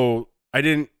 So I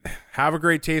didn't have a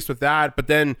great taste with that, but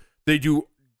then they do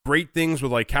great things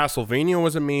with, like, Castlevania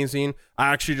was amazing.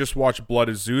 I actually just watched Blood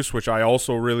of Zeus, which I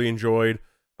also really enjoyed.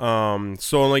 So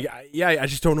I'm like, yeah, I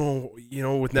just don't know,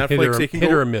 with Netflix, they can hit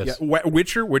go, or miss. Yeah,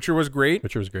 Witcher was great.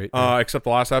 Witcher was great. Except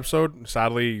the last episode.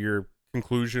 Sadly, your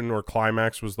conclusion or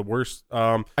climax was the worst.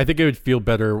 I think it would feel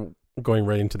better going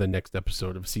right into the next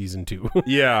episode of season 2.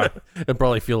 Yeah. It'd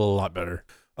probably feel a lot better.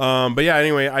 But yeah,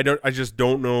 anyway, I just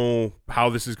don't know how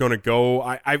this is going to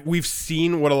go. We've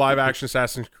seen what a live action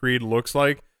Assassin's Creed looks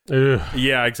like. Ugh.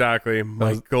 Yeah, exactly.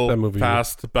 Michael that movie,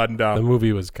 Fassbender. The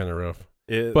movie was kind of rough.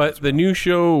 But the new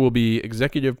show will be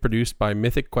executive produced by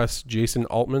Mythic Quest's Jason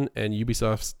Altman and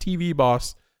Ubisoft's TV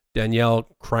boss Danielle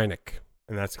Krynick.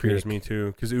 And that scares me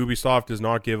too, because Ubisoft does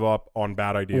not give up on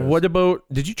bad ideas. What about?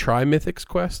 Did you try Mythic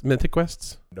Quests?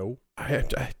 No, I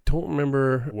don't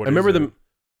remember. What I remember is it? them.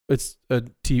 It's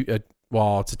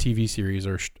it's a TV series,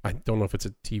 or I don't know if it's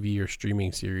a TV or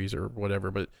streaming series or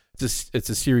whatever, but it's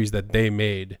a series that they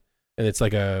made, and it's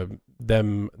like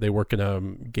they work in a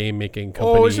game making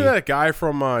company. Oh, isn't that a guy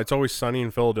from It's Always Sunny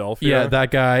in Philadelphia? Yeah,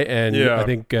 that guy, and Yeah. I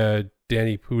think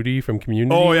Danny Pudi from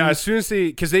Community. Oh yeah, as soon as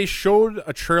because they showed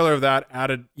a trailer of that at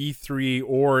an E3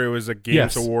 or it was a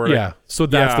Games Award. Yeah, so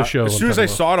that's the show. As soon as I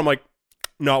saw it, I'm like,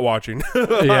 not watching.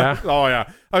 Yeah. Oh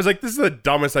yeah. I was like, this is the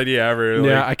dumbest idea ever.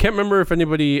 Yeah, Like, I can't remember if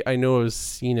anybody I know has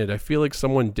seen it. I feel like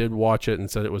someone did watch it and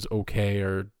said it was okay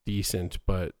or decent,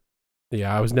 but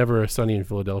yeah, I was never a Sunny in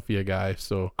Philadelphia guy,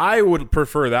 so I would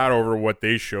prefer that over what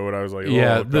they showed. I was like,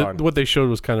 yeah, oh god. what they showed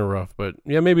was kind of rough, but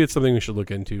yeah, maybe it's something we should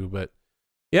look into. But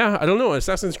yeah, I don't know,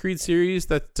 Assassin's Creed series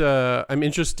that I'm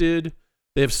interested.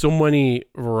 They have so many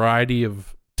variety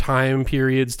of time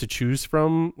periods to choose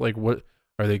from. Like, what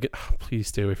are they? Please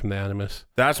stay away from the Animus.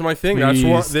 That's my thing. Please That's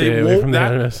what stay they away won't. from the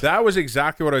Animus. That was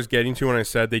exactly what I was getting to when I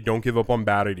said they don't give up on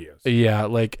bad ideas. Yeah,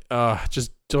 like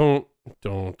just don't.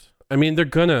 I mean, they're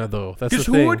gonna though. That's the Because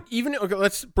thing. who would even? Okay,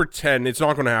 let's pretend it's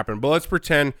not going to happen. But let's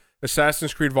pretend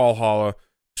Assassin's Creed Valhalla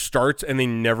starts and they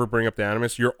never bring up the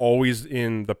Animus. You're always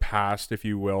in the past, if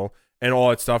you will, and all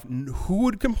that stuff. Who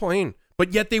would complain?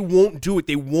 But yet they won't do it.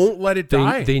 They won't let it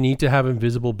die. They need to have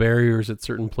invisible barriers at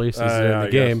certain places in yeah, the I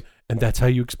game, guess. and that's how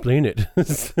you explain it.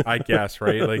 I guess,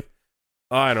 right? Like,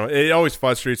 I don't know. It always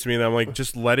frustrates me that I'm like,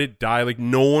 just let it die. Like,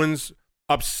 no one's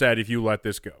upset if you let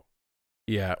this go.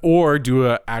 Yeah, or do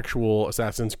a actual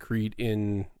Assassin's Creed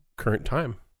in current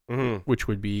time, which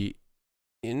would be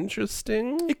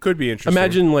interesting. It could be interesting.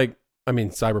 Imagine,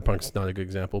 Cyberpunk's not a good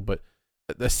example, but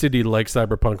a city like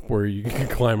Cyberpunk where you can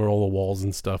climb all the walls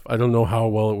and stuff. I don't know how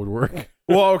well it would work.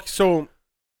 Well, so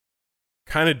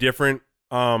kind of different.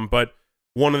 But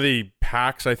one of the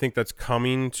packs I think that's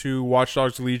coming to Watch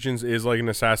Dogs Legions is like an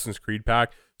Assassin's Creed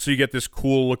pack. So you get this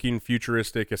cool looking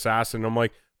futuristic assassin. I'm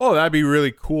like, oh, that'd be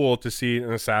really cool to see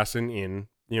an assassin in,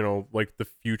 like the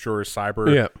future or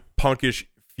cyber punkish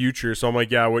future. So I'm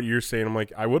like, yeah, what you're saying, I'm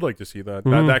like, I would like to see that.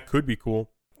 That could be cool.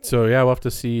 So yeah, we'll have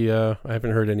to see. I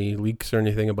haven't heard any leaks or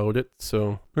anything about it.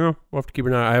 So we'll have to keep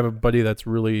an eye. I have a buddy that's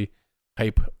really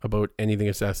hype about anything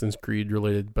Assassin's Creed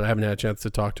related, but I haven't had a chance to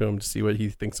talk to him to see what he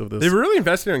thinks of this. They've really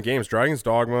invested in games. Dragon's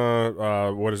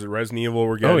Dogma, what is it, Resident Evil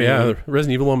we're getting. Oh yeah,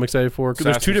 Resident Evil I'm excited for. Because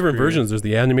there's two different versions. There's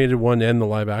the animated one and the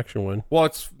live action one. Well,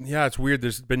 it's weird.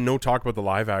 There's been no talk about the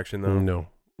live action though.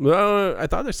 No. I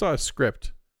thought I saw a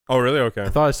script. Oh really? Okay. I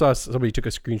thought I saw somebody took a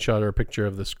screenshot or a picture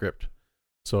of the script.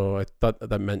 So I thought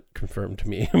that meant confirmed to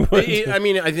me. I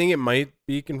mean, I think it might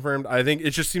be confirmed. I think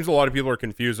it just seems a lot of people are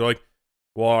confused. They're like,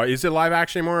 well, is it live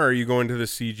action anymore, or are you going to the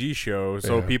CG show?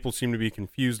 So people seem to be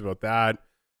confused about that.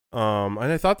 And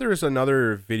I thought there was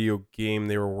another video game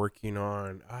they were working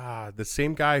on. The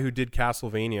same guy who did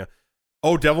Castlevania.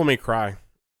 Oh, Devil May Cry.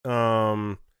 So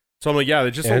I'm like, yeah,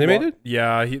 they're just animated.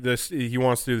 Yeah, he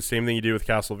wants to do the same thing he did with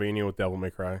Castlevania with Devil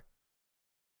May Cry.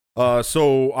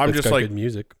 So I'm It's just got like good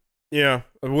music. Yeah,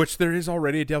 which there is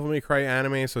already a Devil May Cry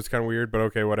anime, so it's kind of weird, but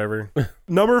okay, whatever.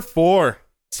 Number 4.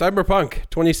 Cyberpunk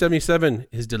 2077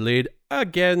 is delayed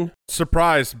again.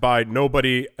 Surprised by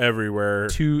nobody everywhere.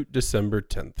 To December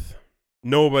 10th.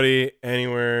 Nobody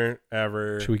anywhere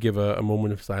ever. Should we give a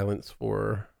moment of silence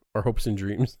for our hopes and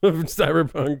dreams of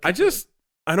Cyberpunk?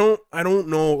 I don't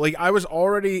know. Like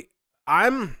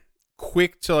I'm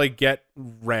quick to like get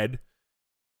red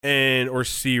or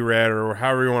see red or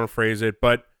however you want to phrase it,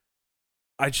 but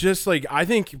I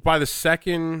think by the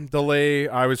second delay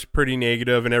I was pretty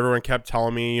negative and everyone kept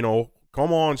telling me,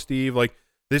 come on, Steve, like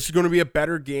this is going to be a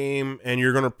better game and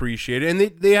you're going to appreciate it. And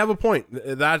they have a point.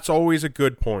 That's always a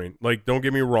good point. Like, don't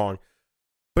get me wrong.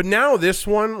 But now this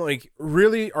one, like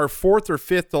really our fourth or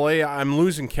fifth delay, I'm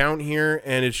losing count here.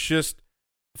 And it's just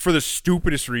for the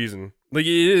stupidest reason. Like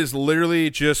it is literally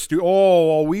just,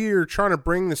 we're trying to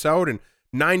bring this out and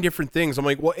 9 different things. I'm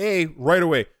like, well, right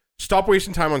away, stop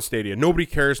wasting time on Stadia. Nobody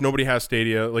cares. Nobody has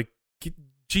Stadia. Like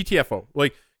GTFO,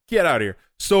 like get out of here.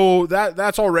 So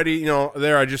that's already,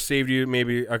 there. I just saved you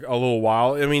maybe a little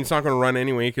while. I mean, it's not going to run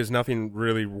anyway because nothing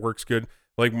really works good.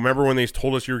 Like, remember when they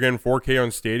told us you were getting 4K on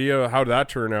Stadia? How did that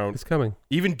turn out? It's coming.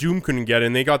 Even Doom couldn't get it,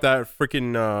 and they got that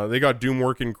freaking, they got Doom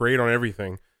working great on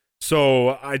everything.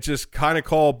 So I just kind of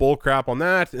call bullcrap on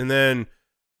that. And then,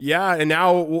 and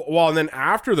then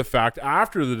after the fact,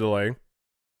 after the delay,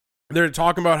 they're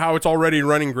talking about how it's already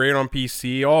running great on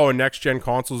PC. Oh, next-gen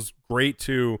consoles great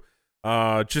too.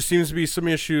 Just seems to be some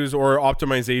issues or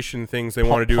optimization things they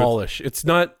want to do. Polish. It's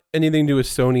not anything to do with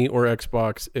Sony or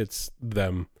Xbox. It's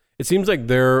them. It seems like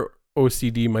their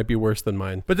OCD might be worse than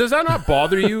mine. But does that not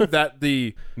bother you that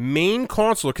the main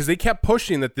console, because they kept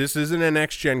pushing that this isn't a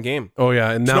next-gen game. Oh,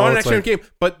 yeah. And it's now not a next-gen game,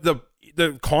 but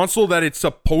the console that it's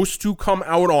supposed to come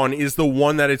out on is the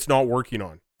one that it's not working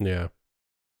on. Yeah.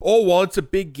 Oh, well, it's a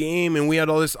big game and we had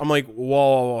all this. I'm like,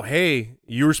 well, hey,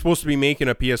 you were supposed to be making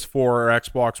a PS4 or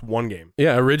Xbox One game.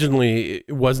 Yeah, originally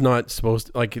it was not supposed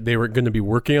to, like they were going to be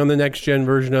working on the next gen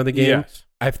version of the game. Yes.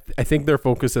 I think their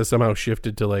focus has somehow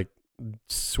shifted to like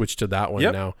switch to that one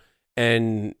now.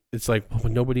 And it's like, well,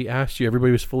 but nobody asked you.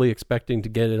 Everybody was fully expecting to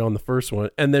get it on the first one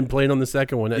and then play it on the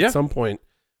second one at some point.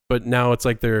 But now it's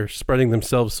like they're spreading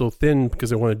themselves so thin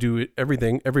because they want to do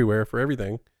everything everywhere for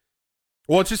everything.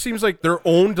 Well, it just seems like their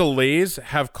own delays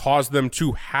have caused them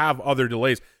to have other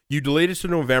delays. You delayed it to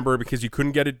November because you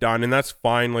couldn't get it done, and that's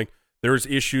fine. Like, there's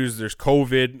issues, there's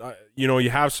COVID, you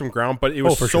have some ground, but it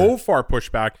was far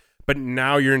pushed back. But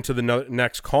now you're into the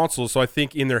next console, so I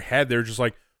think in their head they're just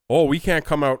like, oh, we can't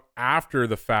come out after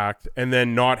the fact and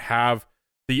then not have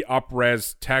the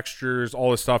up-res textures,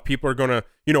 all this stuff. People are going to,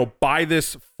 buy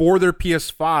this for their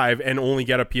PS5 and only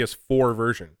get a PS4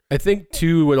 version. I think,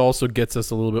 too, what also gets us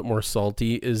a little bit more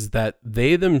salty is that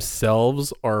they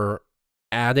themselves are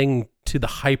adding to the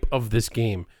hype of this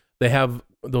game. They have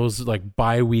those, like,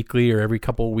 bi-weekly or every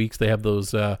couple of weeks, they have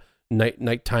those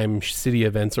nighttime city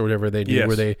events or whatever they do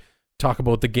where they talk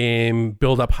about the game,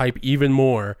 build up hype even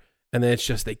more, and then it's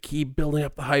just they keep building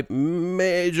up the hype,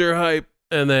 major hype.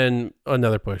 And then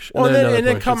another push. And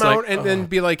then come out and then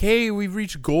be like, hey, we've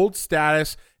reached gold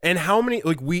status. And how many,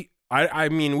 like I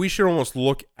mean, we should almost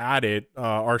look at it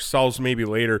ourselves maybe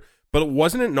later. But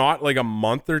wasn't it not like a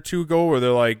month or two ago where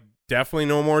they're like, definitely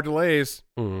no more delays.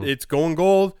 It's going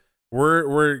gold.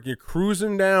 You're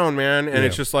cruising down, man. And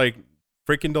it's just like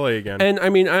freaking delay again. And I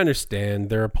mean, I understand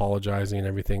they're apologizing and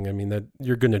everything. I mean, that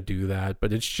you're going to do that.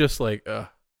 But it's just like,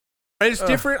 And it's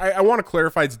different. I want to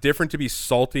clarify. It's different to be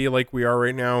salty like we are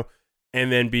right now,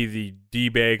 and then be the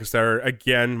D-bags that are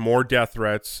again more death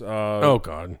threats. Oh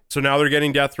God! So now they're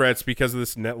getting death threats because of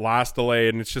this last delay,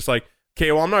 and it's just like,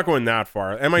 okay, well, I'm not going that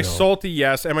far. Am I salty?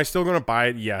 Yes. Am I still going to buy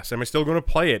it? Yes. Am I still going to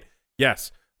play it?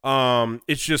 Yes.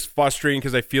 It's just frustrating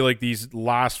because I feel like these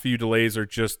last few delays are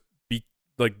just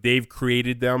like they've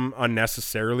created them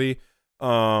unnecessarily.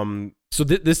 So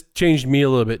this changed me a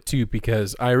little bit too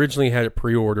because I originally had it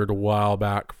pre-ordered a while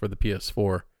back for the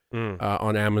PS4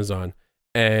 on Amazon,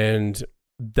 and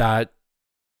that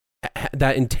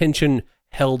intention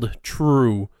held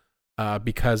true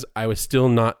because I was still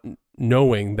not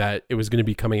knowing that it was going to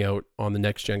be coming out on the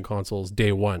next gen consoles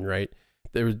day one. Right?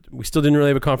 We still didn't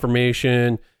really have a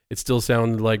confirmation. It still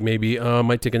sounded like maybe it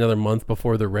might take another month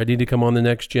before they're ready to come on the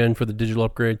next gen for the digital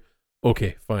upgrade.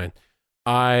 Okay, fine.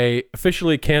 I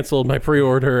officially canceled my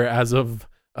pre-order as of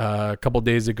a couple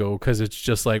days ago because it's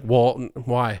just like, well,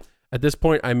 why? At this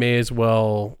point, I may as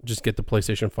well just get the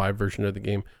PlayStation 5 version of the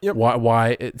game. Yep.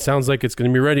 Why? It sounds like it's going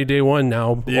to be ready day one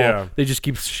now. Yeah. Well, they just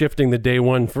keep shifting the day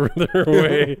one further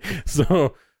away.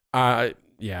 So, I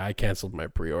canceled my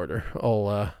pre-order.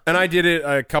 And I did it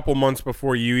a couple months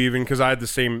before you even because I had the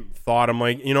same thought. I'm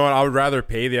like, you know what? I would rather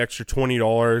pay the extra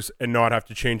 $20 and not have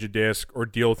to change a disc or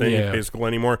deal with any physical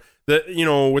anymore.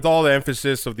 With all the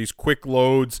emphasis of these quick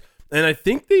loads. And I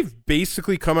think they've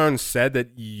basically come out and said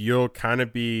that you'll kind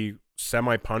of be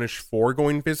semi-punished for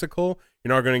going physical.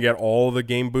 You're not going to get all the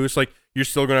game boosts. Like, you're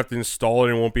still going to have to install it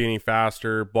and it won't be any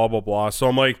faster, blah, blah, blah. So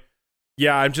I'm like,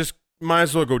 yeah, I'm just, might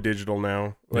as well go digital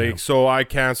now. Like, so I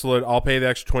cancel it. I'll pay the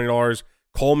extra $20.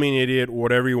 Call me an idiot,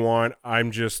 whatever you want.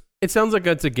 I'm just... It sounds like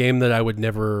it's a game that I would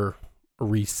never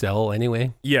resell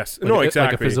anyway. Yes. Like, no,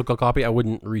 exactly. Like a physical copy, I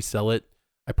wouldn't resell it.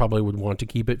 I probably would want to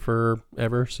keep it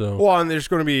forever. So, well, and there's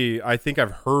going to be, I think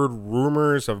I've heard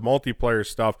rumors of multiplayer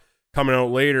stuff coming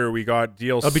out later. We got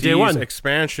DLCs, it'll be day one.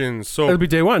 Expansions. So it'll be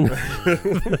day one.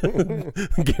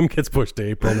 Game gets pushed to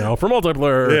April now for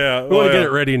multiplayer. Yeah, we want to get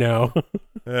it ready now.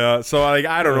 Yeah, so like,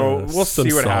 I don't know. We'll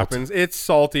see what salt. happens. It's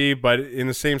salty, but in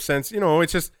the same sense,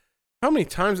 it's just how many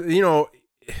times,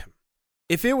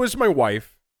 if it was my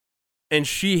wife and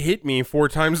she hit me 4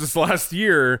 times this last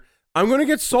year, I'm going to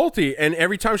get salty. And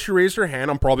every time she raised her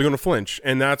hand, I'm probably going to flinch.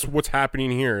 And that's what's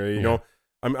happening here. You know,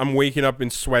 I'm waking up in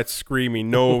sweats screaming,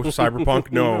 no,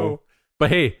 Cyberpunk, no.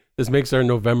 But hey, this makes our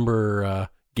November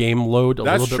game load a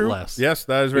little bit less. Yes,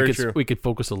 that is very true. We could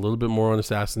focus a little bit more on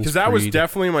Assassin's Creed. Because that was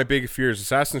definitely my big fears.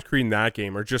 Assassin's Creed and that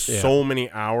game are just so many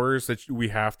hours that we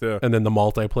have to... And then the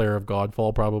multiplayer of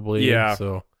Godfall probably. Yeah.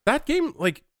 So that game,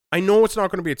 like, I know it's not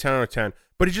going to be a 10 out of 10,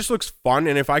 but it just looks fun.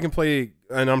 And if I can play,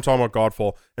 and I'm talking about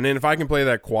Godfall, and then if I can play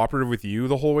that cooperative with you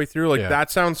the whole way through, like,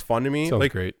 that sounds fun to me. Sounds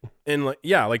like, great. And like,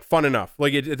 yeah, like fun enough.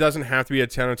 Like, it doesn't have to be a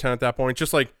 10 out of 10 at that point.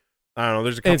 Just like, I don't know,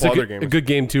 there's a couple other games. A good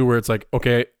game too, where it's like,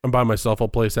 okay, I'm by myself, I'll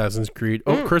play Assassin's Creed.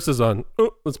 Oh, Chris is on.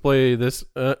 Oh, let's play this.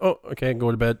 Okay, go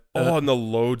to bed. And the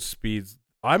load speeds.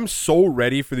 I'm so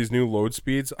ready for these new load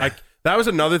speeds. That was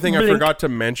another thing I forgot to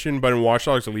mention, but in Watch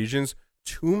Dogs Legions,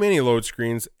 too many load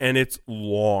screens, and it's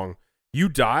long. You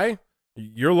die,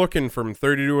 you're looking from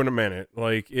 32 in a minute.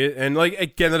 Like it, and like,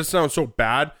 again, that sounds so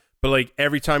bad, but like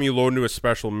every time you load into a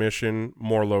special mission,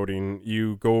 more loading.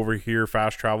 You go over here,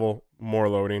 fast travel, more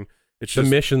loading. It's just,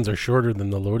 the missions are shorter than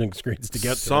the loading screens to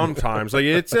get sometimes. Like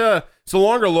it's a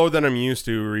longer load than I'm used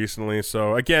to recently.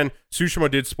 So again, Tsushima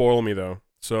did spoil me though.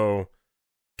 So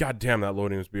god damn, that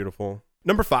loading was beautiful.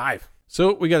 Number 5.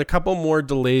 So we got a couple more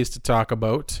delays to talk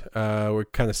about. We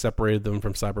kind of separated them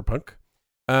from Cyberpunk.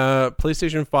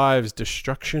 PlayStation 5's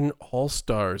Destruction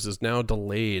All-Stars is now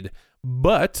delayed,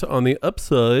 but on the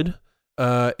upside,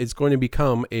 it's going to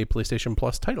become a PlayStation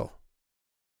Plus title.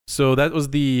 So that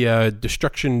was the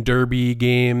Destruction Derby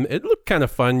game. It looked kind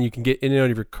of fun. You can get in and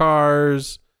out of your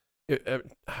cars.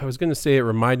 I was going to say it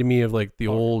reminded me of like the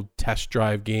old test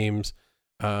drive games,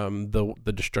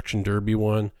 the Destruction Derby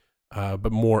one,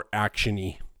 but more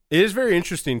action-y. It is very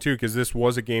interesting too, because this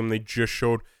was a game they just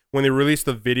showed when they released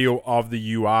the video of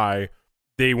the UI.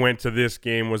 They went to this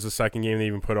game, was the second game they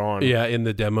even put on. Yeah, in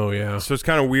the demo, yeah. So it's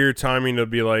kind of weird timing to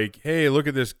be like, hey, look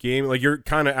at this game. Like, you're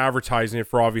kind of advertising it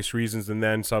for obvious reasons, and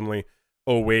then suddenly,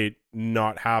 oh, wait,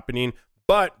 not happening.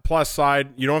 But plus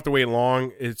side, you don't have to wait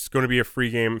long. It's going to be a free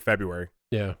game in February.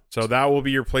 Yeah. So that will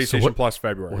be your PlayStation Plus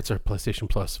February. What's our PlayStation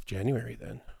Plus of January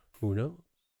then? Who knows?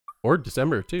 Or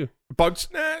December, too.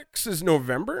 Bugsnax is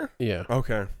November? Yeah.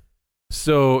 Okay.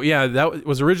 So, yeah, that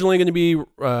was originally going to be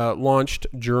launched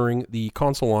during the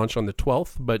console launch on the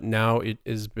 12th, but now it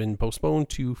has been postponed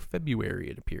to February,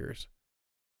 it appears.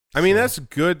 I mean, that's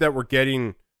good that we're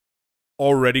getting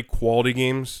already quality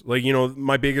games. Like,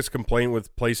 my biggest complaint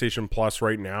with PlayStation Plus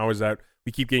right now is that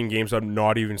we keep getting games I'm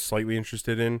not even slightly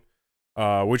interested in,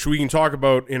 which we can talk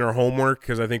about in our homework,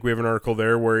 because I think we have an article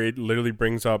there where it literally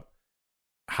brings up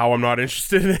how I'm not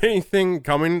interested in anything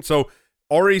coming. So,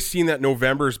 already seen that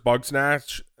November's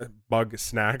Bugsnax.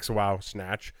 Wow,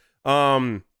 Snatch.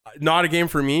 Not a game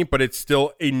for me, but it's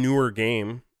still a newer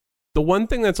game. The one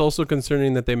thing that's also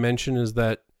concerning that they mention is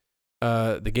that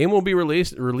the game will be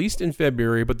released in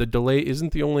February, but the delay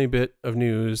isn't the only bit of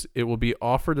news. It will be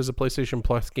offered as a PlayStation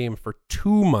Plus game for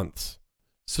 2 months.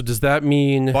 So does that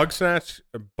mean Bugsnacks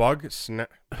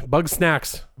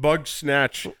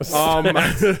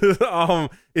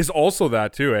is also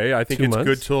that too, eh? I think 2 it's months?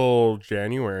 good till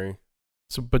January.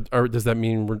 So, but does that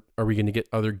mean are we going to get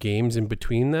other games in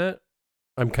between that?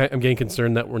 I'm getting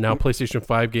concerned that we're now PlayStation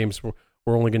 5 games. We're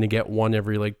only going to get one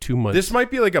every like 2 months. This might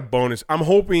be like a bonus. I'm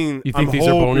hoping. You think these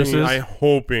are bonuses? I'm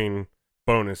hoping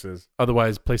bonuses.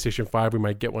 Otherwise, PlayStation 5, we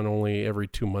might get one only every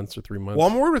 2 months or 3 months. Well,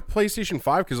 I'm worried with PlayStation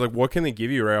 5 because like, what can they give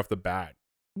you right off the bat?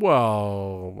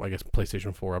 Well, I guess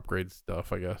PlayStation 4 upgrade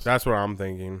stuff, I guess. That's what I'm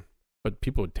thinking. But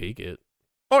people would take it.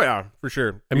 Oh, yeah, for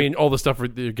sure. I mean, all the stuff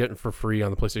you're getting for free on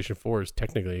the PlayStation 4 is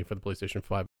technically for the PlayStation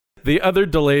 5. The other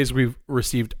delays we've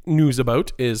received news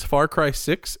about is Far Cry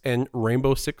 6 and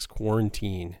Rainbow Six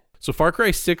Quarantine. So Far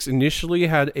Cry 6 initially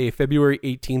had a February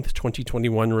 18th,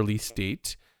 2021 release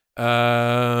date.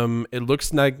 It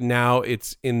looks like now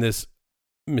it's in this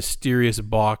mysterious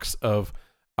box of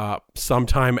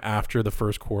sometime after the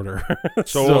first quarter.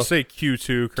 So we'll say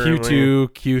Q2 currently. Q2,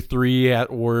 Q3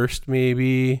 at worst,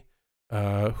 maybe.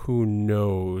 Who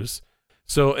knows?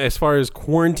 So as far as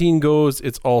quarantine goes,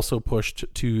 it's also pushed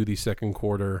to the second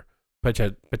quarter,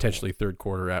 potentially third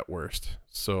quarter at worst.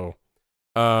 So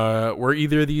were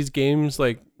either of these games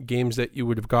like games that you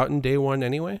would have gotten day one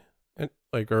anyway?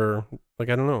 I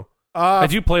don't know. I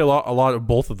do play a lot of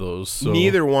both of those. So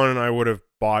neither one I would have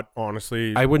bought,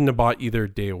 honestly. I wouldn't have bought either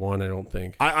day one, I don't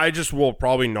think. I just will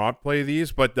probably not play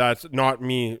these, but that's not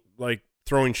me like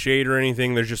throwing shade or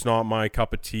anything. They're just not my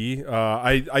cup of tea.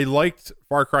 I liked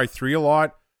Far Cry 3 a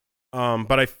lot,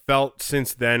 but I felt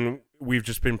since then we've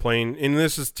just been playing, and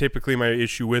this is typically my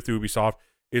issue with Ubisoft,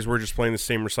 is we're just playing the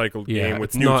same recycled game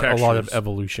with new textures. A lot of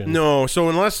evolution. No, so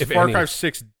unless if Far any. Cry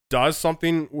 6 does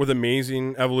something with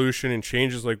amazing evolution and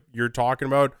changes like you're talking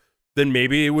about, then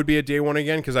maybe it would be a day one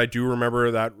again, because I do remember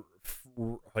that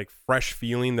like fresh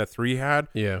feeling that 3 had.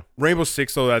 Yeah. Rainbow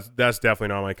Six, though, that's definitely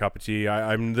not my cup of tea.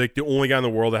 I'm like the only guy in the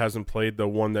world that hasn't played the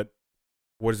one that,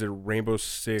 what is it, Rainbow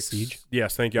Six? Siege?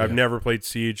 Yes, thank you. Yeah. I've never played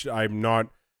Siege. I'm not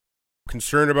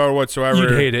concerned about it whatsoever.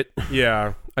 You'd hate it.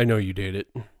 Yeah. I know you'd hate it.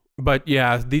 But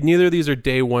yeah, neither of these are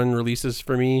day one releases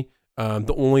for me.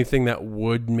 The only thing that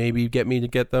would maybe get me to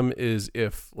get them is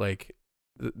if, like,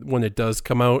 when it does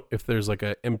come out, if there's like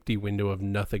an empty window of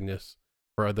nothingness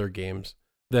for other games,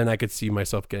 then I could see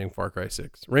myself getting Far Cry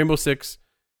 6. Rainbow Six,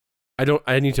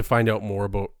 I need to find out more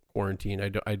about quarantine.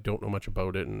 I don't know much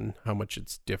about it and how much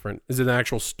it's different. Is it an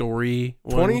actual story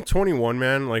one? 2021,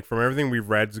 man, like from everything we've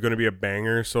read, is going to be a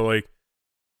banger. So like,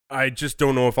 I just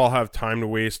don't know if I'll have time to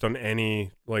waste on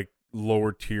any like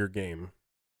lower tier game.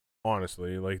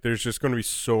 Honestly, like there's just going to be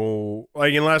so,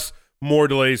 like, unless more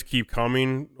delays keep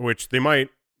coming, which they might,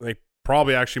 they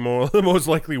probably actually most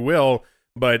likely will,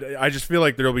 but I just feel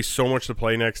like there'll be so much to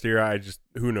play next year.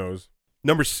 Who knows.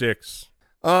 Number 6.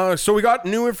 So we got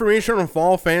new information on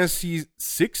Final Fantasy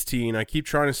 16. I keep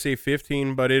trying to say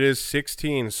 15, but it is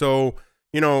 16. So,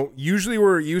 usually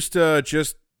we're used to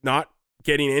just not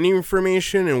getting any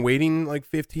information and waiting like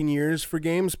 15 years for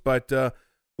games, but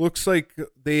looks like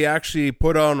they actually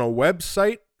put on a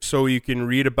website so you can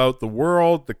read about the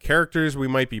world, the characters we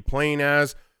might be playing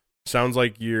as. Sounds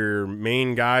like your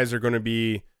main guys are going to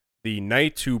be the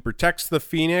knight who protects the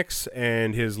Phoenix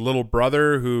and his little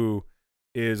brother who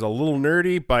is a little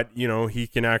nerdy, but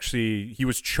he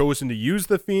was chosen to use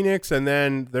the Phoenix, and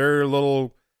then their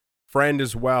little friend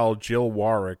as well, Jill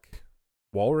Warwick.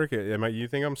 Warwick? You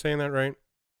think I'm saying that right?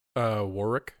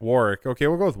 Warwick. Okay,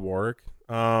 we'll go with Warwick.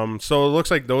 So it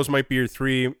looks like those might be your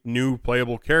 3 new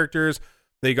playable characters.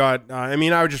 They got, I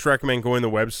would just recommend going to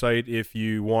the website if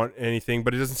you want anything,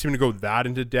 but it doesn't seem to go that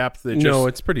into depth.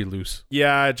 It's pretty loose.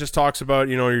 Yeah, it just talks about,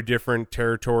 your different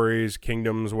territories,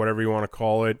 kingdoms, whatever you want to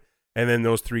call it, and then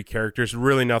those 3 characters.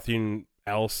 Really nothing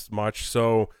else much.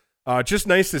 So just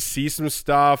nice to see some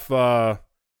stuff.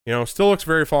 Still looks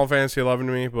very Final Fantasy 11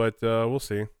 to me, but we'll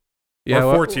see. Yeah,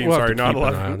 or 14, we'll sorry, not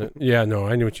 11. Yeah, no,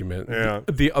 I knew what you meant. Yeah.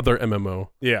 The other MMO.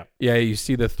 Yeah. Yeah, you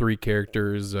see the 3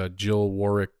 characters, Jill,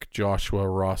 Warwick, Joshua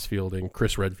Rossfield, and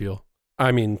Chris Redfield.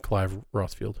 Clive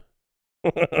Rossfield.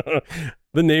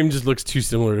 The name just looks too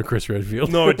similar to Chris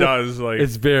Redfield. No, it does. Like,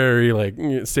 it's very,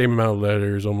 like, same amount of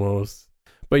letters almost.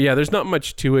 But yeah, there's not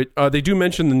much to it. They do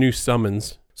mention the new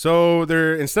summons. So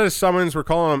they're, instead of summons, we're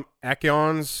calling them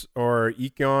Echions or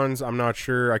Echions. I'm not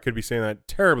sure. I could be saying that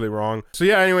terribly wrong. So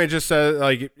yeah, anyway, it just says,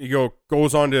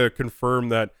 goes on to confirm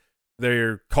that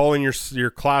they're calling your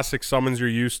classic summons you're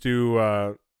used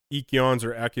to Echions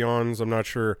or Echions. I'm not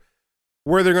sure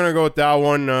where they're gonna go with that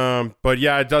one. But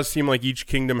yeah, it does seem like each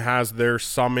kingdom has their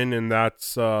summon, and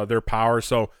that's their power.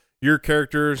 So your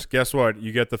characters, guess what?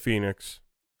 You get the Phoenix,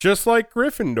 just like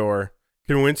Gryffindor.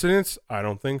 Coincidence? I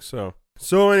don't think so.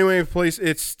 So anyway,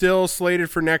 it's still slated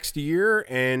for next year,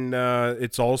 and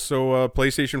it's also a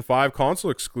PlayStation 5 console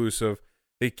exclusive.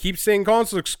 They keep saying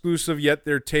console exclusive, yet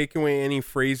they're taking away any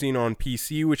phrasing on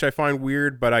PC, which I find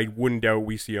weird, but I wouldn't doubt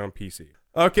we see it on PC.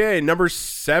 Okay, number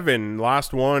 7,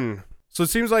 last one. So it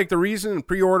seems like the reason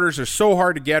pre-orders are so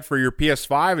hard to get for your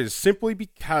PS5 is simply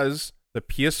because the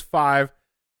PS5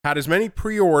 had as many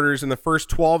pre-orders in the first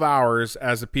 12 hours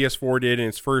as the PS4 did in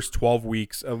its first 12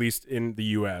 weeks, at least in the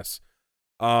US.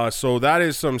 So that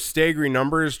is some staggering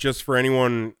numbers just for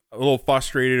anyone a little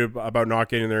frustrated about not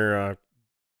getting their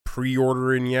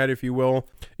pre-order in yet, if you will.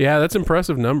 Yeah, that's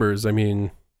impressive numbers. I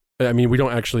mean, they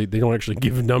don't actually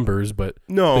give numbers, but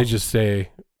no, they just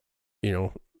say,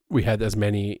 we had as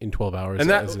many in 12 hours and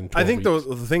as in 12 I think weeks.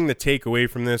 the thing to take away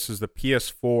from this is the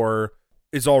PS4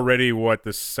 is already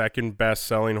the second best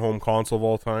selling home console of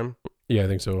all time. Yeah, I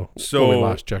think so. So when we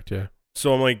last checked, yeah.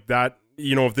 So I'm like that,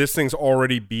 if this thing's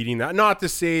already beating that, not to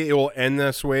say it will end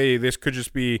this way. This could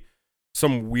just be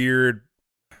some weird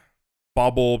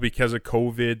bubble because of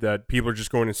COVID that people are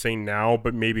just going insane now,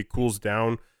 but maybe cools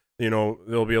down.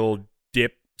 There'll be a little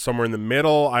dip somewhere in the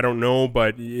middle. I don't know,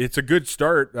 but it's a good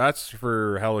start. That's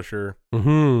for hella sure.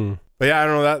 Mm-hmm. But yeah, I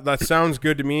don't know. That sounds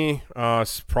good to me.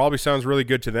 Probably sounds really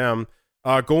good to them.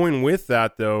 Going with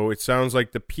that, though, it sounds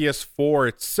like the PS4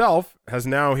 itself has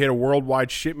now hit a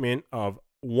worldwide shipment of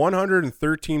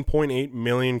 113.8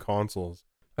 million consoles.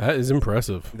 That is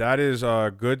impressive. That is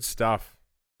good stuff.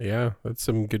 Yeah, that's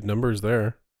some good numbers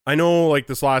there. I know like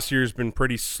this last year has been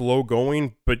pretty slow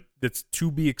going, but it's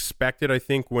to be expected, I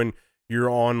think, when you're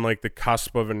on like the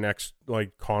cusp of a next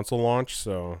like console launch.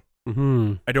 So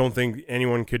I don't think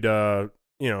anyone could,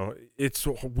 it's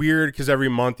weird because every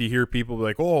month you hear people be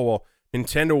like, oh, well,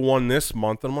 Nintendo won this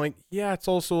month. And I'm like, yeah, it's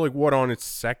also like what, on its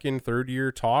second, third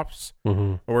year tops?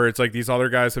 Where it's like these other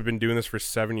guys have been doing this for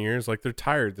 7 years. Like they're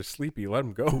tired, they're sleepy, let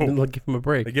them go. Give them a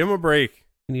break. Give them a break.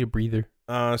 You need a breather.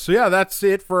 So yeah, that's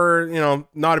it for,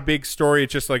 not a big story.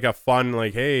 It's just like a fun,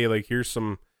 like, hey, like here's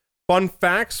some fun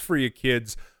facts for you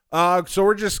kids. So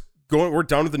we're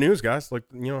done with the news, guys. Like,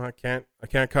 I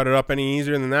can't cut it up any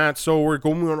easier than that. So we're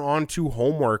going on to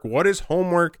homework. What is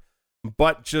homework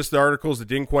but just the articles that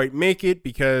didn't quite make it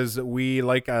because we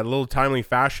like a little timely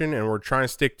fashion and we're trying to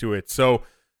stick to it. So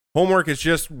homework is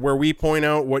just where we point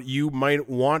out what you might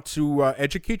want to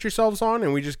educate yourselves on,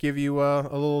 and we just give you a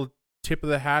little tip of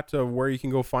the hat of where you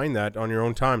can go find that on your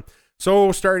own time.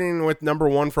 So starting with number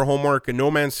 1 for homework,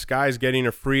 No Man's Sky is getting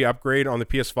a free upgrade on the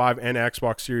PS5 and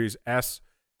Xbox Series S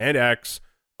and X.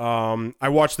 I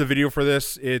watched the video for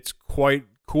this. It's quite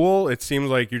cool. It seems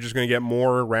like you're just going to get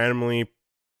more randomly,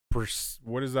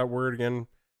 what is that word again?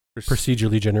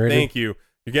 Procedurally generated. Thank you.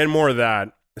 You're getting more of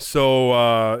that.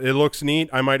 So it looks neat.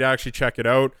 I might actually check it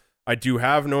out. I do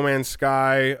have No Man's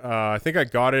Sky. I think I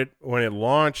got it when it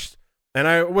launched. And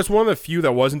I was one of the few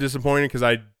that wasn't disappointed because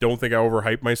I don't think I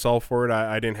overhyped myself for it.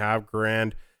 I didn't have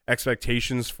grand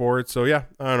expectations for it. So yeah,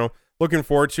 I don't know. Looking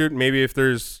forward to it. Maybe if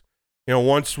there's,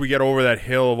 once we get over that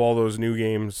hill of all those new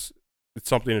games, it's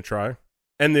something to try.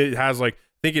 And it has like,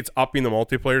 I think it's upping the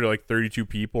multiplayer to like 32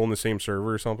 people in the same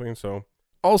server or something. So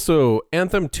also,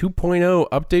 Anthem 2.0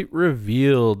 update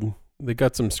revealed. They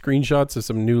got some screenshots of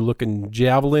some new looking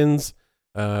javelins.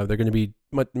 They're going to be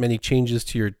many changes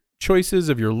to your choices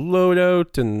of your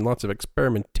loadout and lots of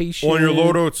experimentation. Well, your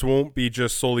loadouts won't be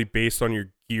just solely based on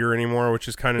your gear anymore, which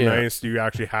is kind of nice. You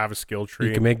actually have a skill tree.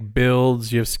 You can make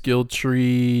builds. You have skill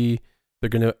tree. They're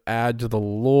going to add to the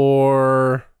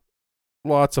lore.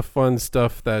 Lots of fun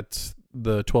stuff that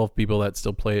the 12 people that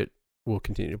still play it will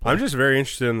continue to play. I'm just very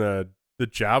interested in the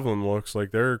javelin looks.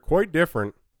 Like they're quite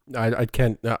different. I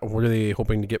can't. What are they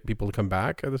hoping to get people to come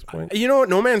back at this point? You know what?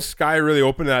 No Man's Sky really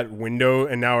opened that window,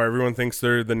 and now everyone thinks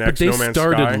they're the next No Man's Sky. But they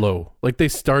started low. Like they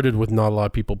started with not a lot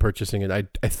of people purchasing it.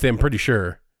 I'm pretty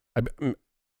sure.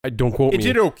 I don't quote me. It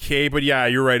did okay, but yeah,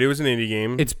 you're right. It was an indie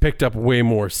game. It's picked up way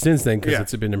more since then because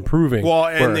it's been improving. Well,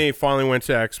 and they finally went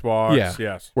to Xbox. Yeah.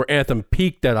 Yes. Where Anthem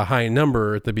peaked at a high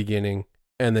number at the beginning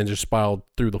and then just spiraled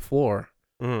through the floor.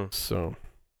 So,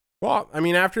 well, I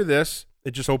mean, after this,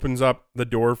 it just opens up the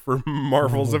door for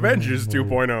Marvel's Avengers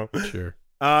 2.0. Sure.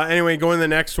 Anyway, going to the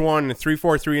next one.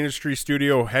 343 Industry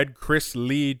Studio head Chris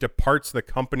Lee departs the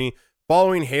company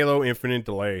following Halo Infinite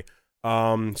delay.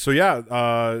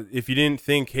 If you didn't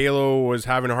think Halo was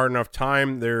having a hard enough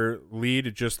time, their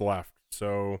lead just left.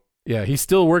 So yeah, he's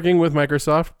still working with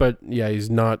Microsoft, but yeah,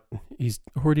 he's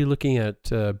already looking at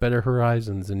better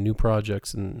horizons and new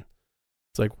projects, and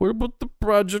it's like, what about the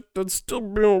project that's still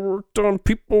being worked on?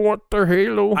 People want their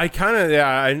Halo.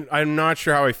 I'm not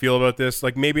sure how I feel about this.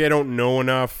 Like, maybe I don't know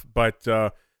enough, but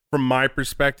from my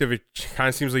perspective, it kind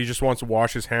of seems like he just wants to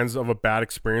wash his hands of a bad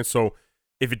experience. So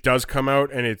if it does come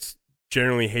out and it's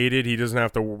generally hated, he doesn't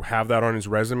have to have that on his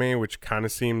resume, which kind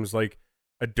of seems like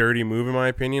a dirty move in my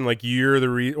opinion. Like, you're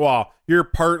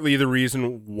partly the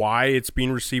reason why it's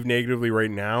being received negatively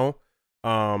right now.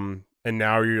 And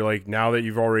now you're like, now that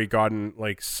you've already gotten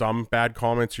like some bad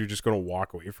comments, you're just going to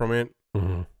walk away from it.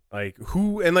 Like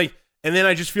and then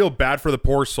I just feel bad for the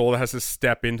poor soul that has to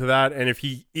step into that. And if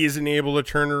he isn't able to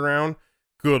turn it around,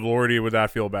 good Lordy, would that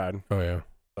feel bad? Oh yeah.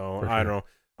 So I don't know.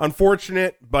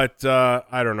 Unfortunate, but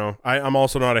I don't know. I'm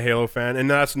also not a Halo fan, and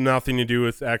that's nothing to do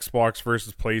with Xbox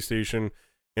versus PlayStation.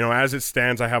 As it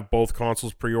stands, I have both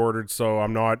consoles pre-ordered, so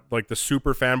I'm not like the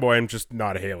super fanboy. I'm just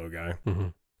not a Halo guy.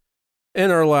 And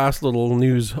our last little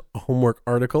news homework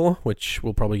article, which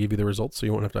will probably give you the results, so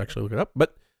you won't have to actually look it up.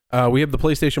 But We have the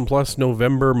PlayStation Plus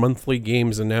November monthly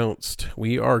games announced.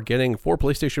 We are getting 4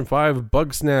 PlayStation 5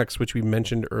 Bug Snacks, which we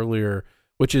mentioned earlier,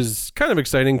 which is kind of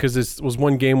exciting because this was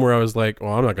one game where I was like,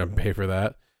 I'm not going to pay for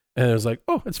that. And I was like,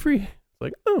 oh, it's free. It's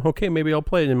like, oh, okay, maybe I'll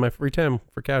play it in my free time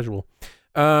for casual.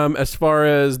 As far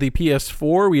as the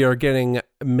PS4, we are getting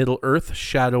Middle-earth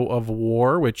Shadow of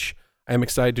War, which I'm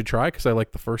excited to try because I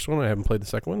like the first one. I haven't played the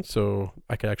second one, so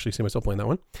I could actually see myself playing that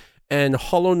one. And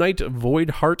Hollow Knight Void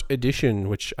Heart Edition,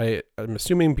 which I'm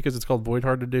assuming because it's called Void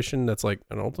Heart Edition, that's like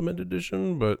an Ultimate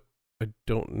Edition, but I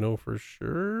don't know for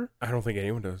sure. I don't think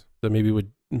anyone does. That maybe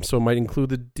would, so it might include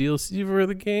the DLC for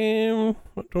the game.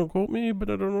 Don't quote me, but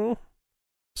I don't know.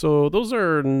 So those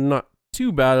are not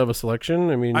too bad of a selection.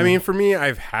 I mean, for me,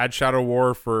 I've had Shadow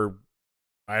War for,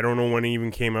 I don't know when it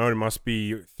even came out. It must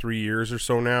be 3 years or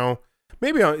so now.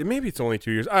 Maybe it's only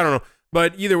 2 years. I don't know.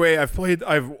 But either way,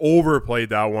 I've overplayed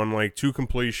that one, like to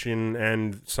completion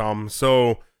and some.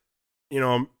 So,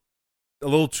 a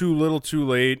little too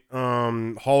late.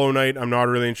 Hollow Knight, I'm not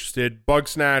really interested. Bug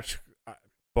Snacks.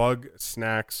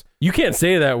 You can't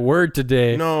say that word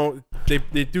today. No,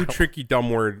 they do tricky dumb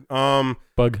word.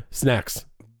 Bug Snacks.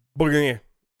 And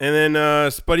then,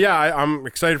 but yeah, I'm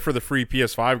excited for the free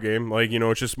PS5 game. Like,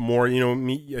 it's just more,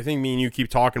 I think me and you keep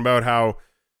talking about how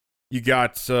you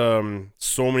got so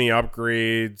many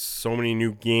upgrades, so many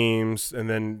new games, and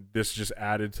then this just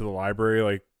added to the library.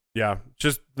 Like, yeah,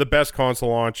 just the best console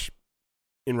launch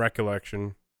in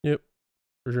recollection. Yep,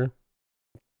 for sure.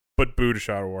 But boo to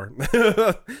Shadow War.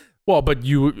 Well, but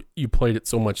you played it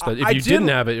so much that if you didn't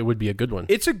have it, it would be a good one.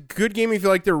 It's a good game if you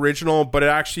like the original, but it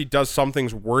actually does some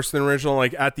things worse than the original.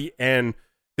 Like at the end,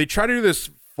 they try to do this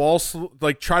false,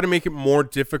 like try to make it more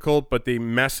difficult, but they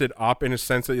mess it up in a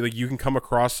sense that like you can come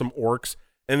across some orcs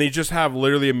and they just have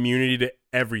literally immunity to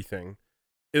everything.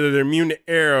 Either they're immune to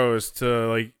arrows, to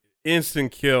like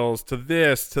instant kills, to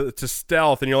this, to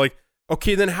stealth, and you're like,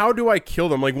 okay, then how do I kill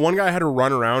them? Like one guy had to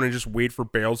run around and just wait for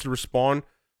bales to respawn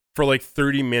for like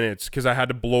 30 minutes because I had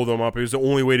to blow them up. It was the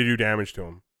only way to do damage to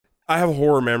them. I have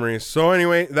horror memories. So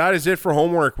anyway, that is it for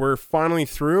homework. We're finally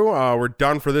through. We're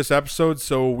done for this episode,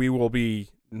 so we will be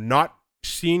not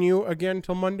seeing you again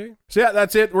till Monday. So yeah,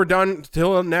 that's it. We're done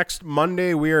till next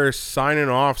Monday. We are signing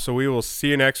off, so we will see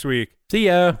you next week. See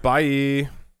ya. Bye.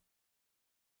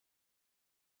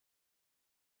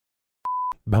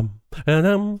 Bum,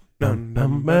 ba-dum, bum,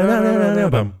 bum, ba-da-da-da-da,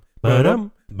 bum,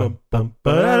 ba-dum, bum, bum,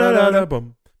 ba-da-da-da-da,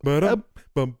 bum, ba-dum,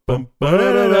 bum, bum,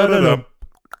 ba-da-da-da-da,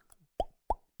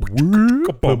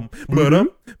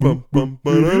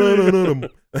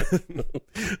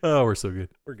 oh, we're so good.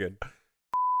 We're good.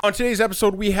 On today's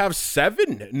episode, we have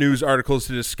 7 news articles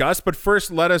to discuss, but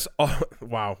first, let us...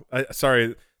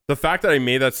 sorry. The fact that I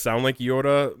made that sound like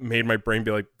Yoda made my brain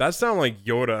be like, that sound like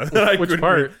Yoda. Which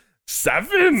part?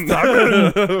 7?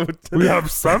 We have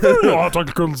 7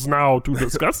 articles now to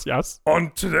discuss, yes.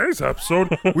 On today's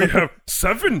episode, we have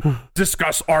 7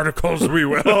 discuss articles we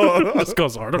will.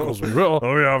 Discuss articles we will.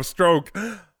 Oh, yeah, stroke.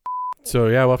 So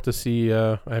yeah, we'll have to see.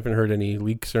 I haven't heard any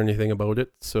leaks or anything about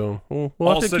it, so we'll All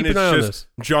have of a to sudden, keep an eye on it's this. just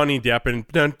Johnny Depp and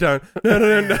dun, dun, dun,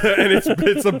 dun, dun, and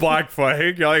it's a black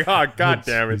flag. You're like, oh, god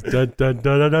damn it. Dun, dun,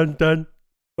 dun, dun, dun, dun.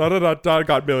 Da, da, da, da,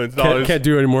 got millions of dollars. Can't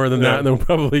do any more than that, and then we'll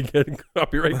probably get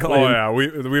copyright claim. Oh yeah,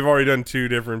 we've already done 2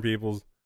 different people's.